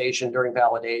consultation during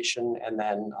validation, and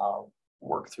then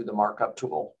work through the markup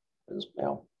tool is,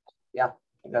 yeah, I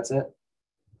think that's it.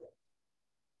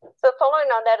 So following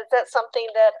on that, is that something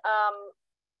that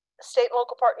state and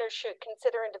local partners should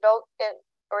consider and develop,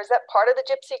 or is that part of the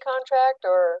GIPSY contract,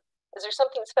 or is there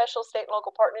something special state and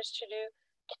local partners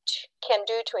can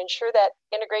do to ensure that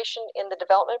integration in the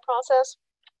development process?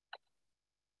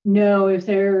 No, if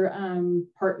they're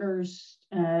partners,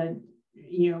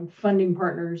 funding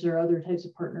partners or other types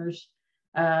of partners,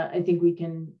 I think we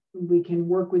can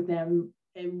work with them,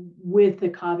 with the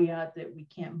caveat that we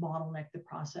can't bottleneck the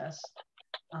process.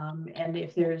 And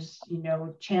if there's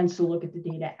chance to look at the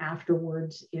data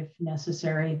afterwards, if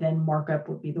necessary, then markup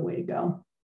would be the way to go.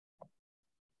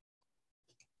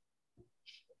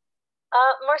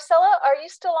 Marcella, are you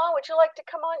still on? Would you like to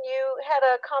come on? You had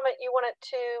a comment you wanted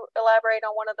to elaborate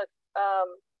on one of the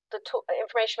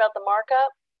information about the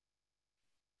markup.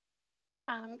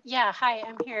 Yeah, hi,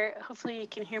 I'm here. Hopefully you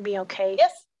can hear me okay.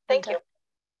 Yes, thank you.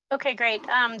 Okay, great.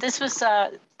 This was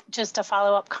just a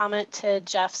follow-up comment to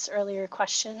Jeff's earlier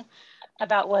question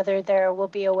about whether there will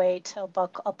be a way to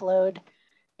bulk upload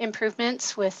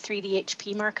improvements with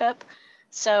 3DHP markup.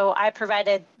 So I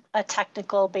provided a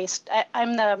technical based,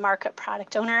 I'm the markup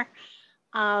product owner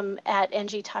at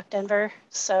NG Talk Denver.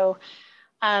 So,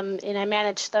 and I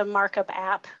manage the markup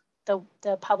app, the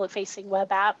public facing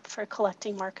web app for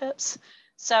collecting markups.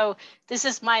 So this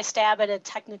is my stab at a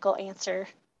technical answer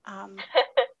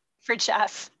for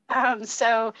Jeff.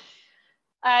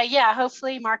 Yeah,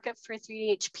 hopefully markup for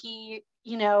 3DHP,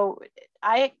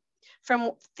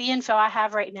 from the info I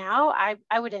have right now,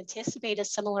 I would anticipate a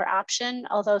similar option,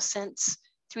 although since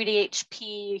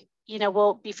 3DHP,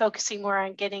 we'll be focusing more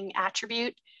on getting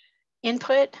attribute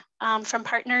input from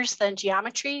partners than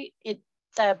geometry.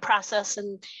 The process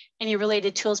and any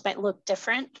related tools might look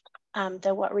different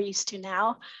than what we're used to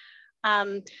now.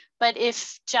 But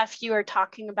if, Jeff, you are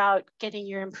talking about getting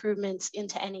your improvements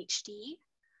into NHD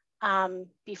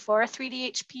before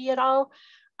 3DHP at all,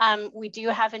 we do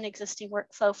have an existing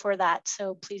workflow for that.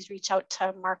 So please reach out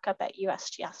to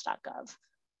markup@usgs.gov.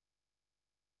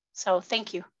 So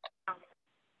thank you.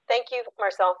 Thank you,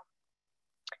 Marcel.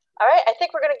 All right, I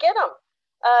think we're going to get them.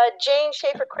 Jane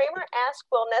Schaefer-Kramer asked,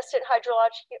 will nested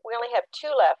hydrologic, we only have 2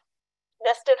 left,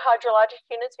 nested hydrologic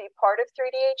units be part of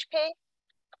 3DHP?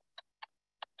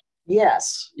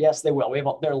 Yes, they will.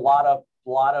 There are a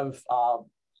lot of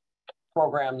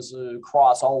programs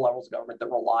across all levels of government that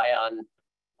rely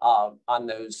on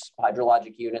those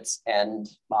hydrologic units, and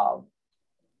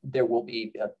there will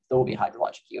be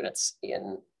hydrologic units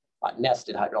in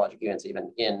nested hydrologic units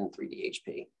even in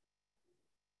 3DHP.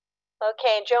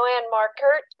 Okay, Joanne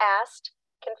Markert asked,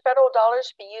 can federal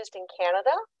dollars be used in Canada?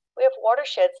 We have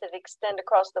watersheds that extend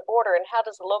across the border, and how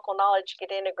does the local knowledge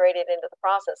get integrated into the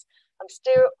process? I'm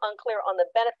still unclear on the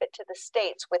benefit to the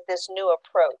states with this new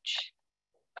approach.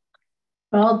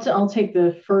 Well, I'll take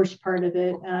the first part of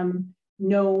it.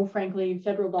 No, frankly,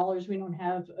 federal dollars, we don't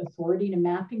have authority to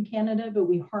map in Canada, but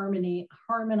we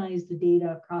harmonize the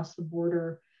data across the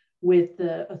border with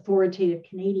the authoritative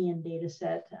Canadian data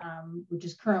set, which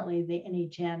is currently the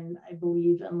NHN, I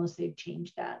believe, unless they've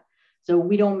changed that. So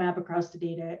we don't map across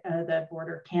the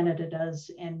border, Canada does,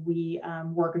 and we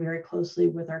work very closely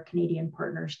with our Canadian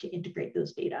partners to integrate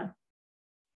those data.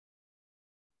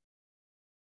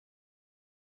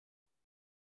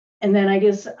 And then I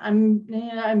guess I'm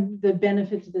the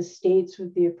benefit to the states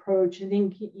with the approach. I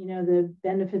think, the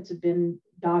benefits have been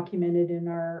documented in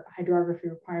our hydrography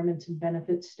requirements and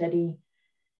benefits study.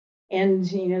 And,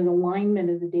 the alignment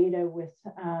of the data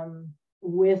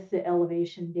with the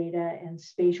elevation data and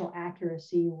spatial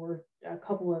accuracy were a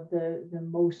couple of the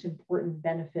most important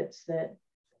benefits that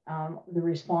the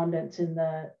respondents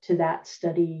to that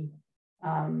study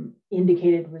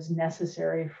indicated was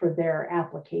necessary for their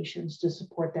applications, to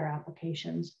support their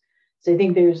applications. So I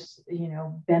think there's,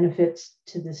 benefits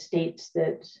to the states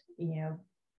that,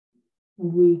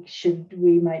 we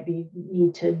might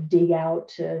need to dig out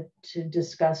to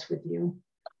discuss with you.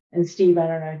 And Steve, I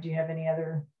don't know, do you have any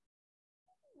other?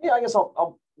 Yeah, I guess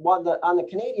I'll on the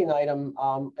Canadian item,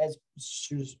 as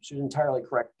she's entirely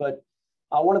correct, but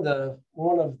one of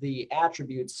the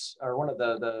attributes, or one of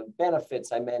the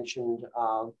benefits I mentioned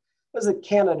was that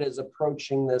Canada is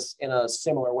approaching this in a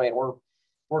similar way. We're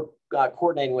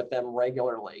coordinating with them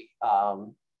regularly.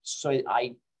 So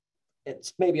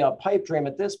it's maybe a pipe dream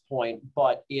at this point,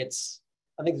 but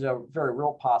I think there's a very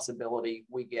real possibility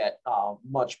we get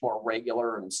much more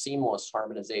regular and seamless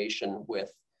harmonization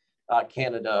with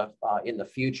Canada in the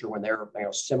future when they're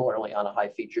similarly on a high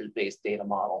features based data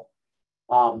model.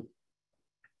 And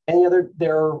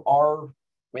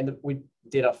we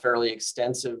did a fairly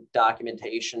extensive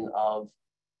documentation of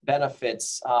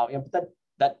benefits, but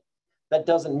that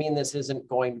doesn't mean this isn't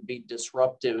going to be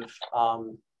disruptive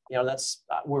you know, that's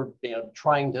we're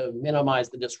trying to minimize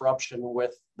the disruption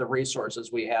with the resources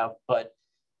we have, but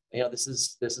you know, this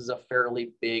is a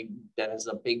fairly big, that is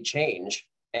a big change,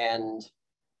 and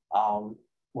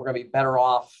we're going to be better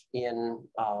off in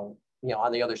you know,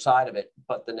 on the other side of it.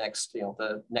 But the next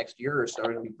year or so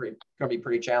are going to be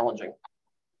pretty challenging.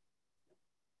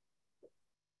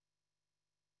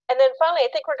 And then finally, I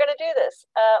think we're going to do this.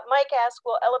 Mike asked,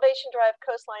 will elevation drive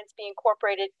coastlines be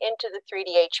incorporated into the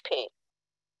 3DHP?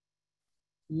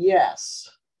 Yes.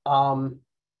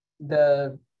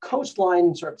 The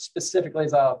coastline, sort of specifically,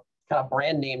 as a kind of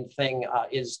brand name thing,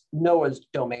 is NOAA's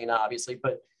domain, obviously,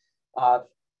 but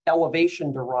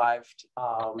elevation derived,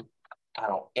 I don't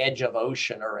know, edge of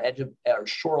ocean or edge of or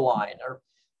shoreline, or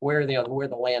where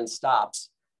the land stops,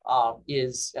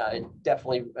 is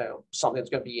definitely something that's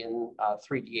going to be in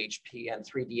 3DHP and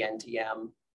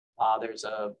 3DNTM. There's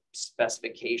a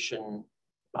specification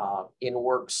in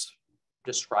works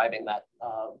describing that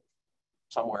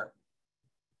somewhere.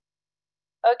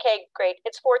 Okay, great.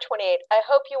 It's 4:28. I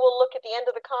hope you will look at the end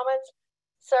of the comments.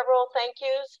 Several thank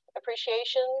yous,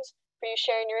 appreciations for you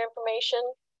sharing your information.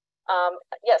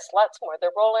 Yes, lots more.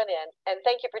 They're rolling in. And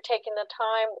thank you for taking the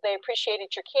time. They appreciated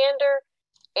your candor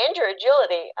and your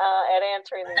agility at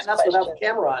answering these questions. Without the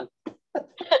camera on.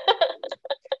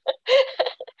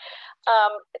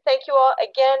 Thank you all.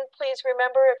 Again, please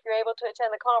remember, if you're able to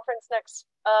attend the conference next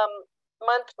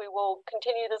month, we will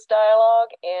continue this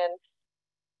dialogue. And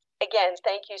again,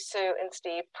 thank you, Sue and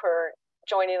Steve, for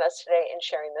joining us today and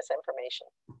sharing this information.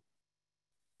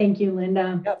 Thank you,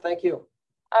 Linda. Yeah, thank you.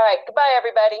 All right, goodbye,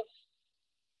 everybody.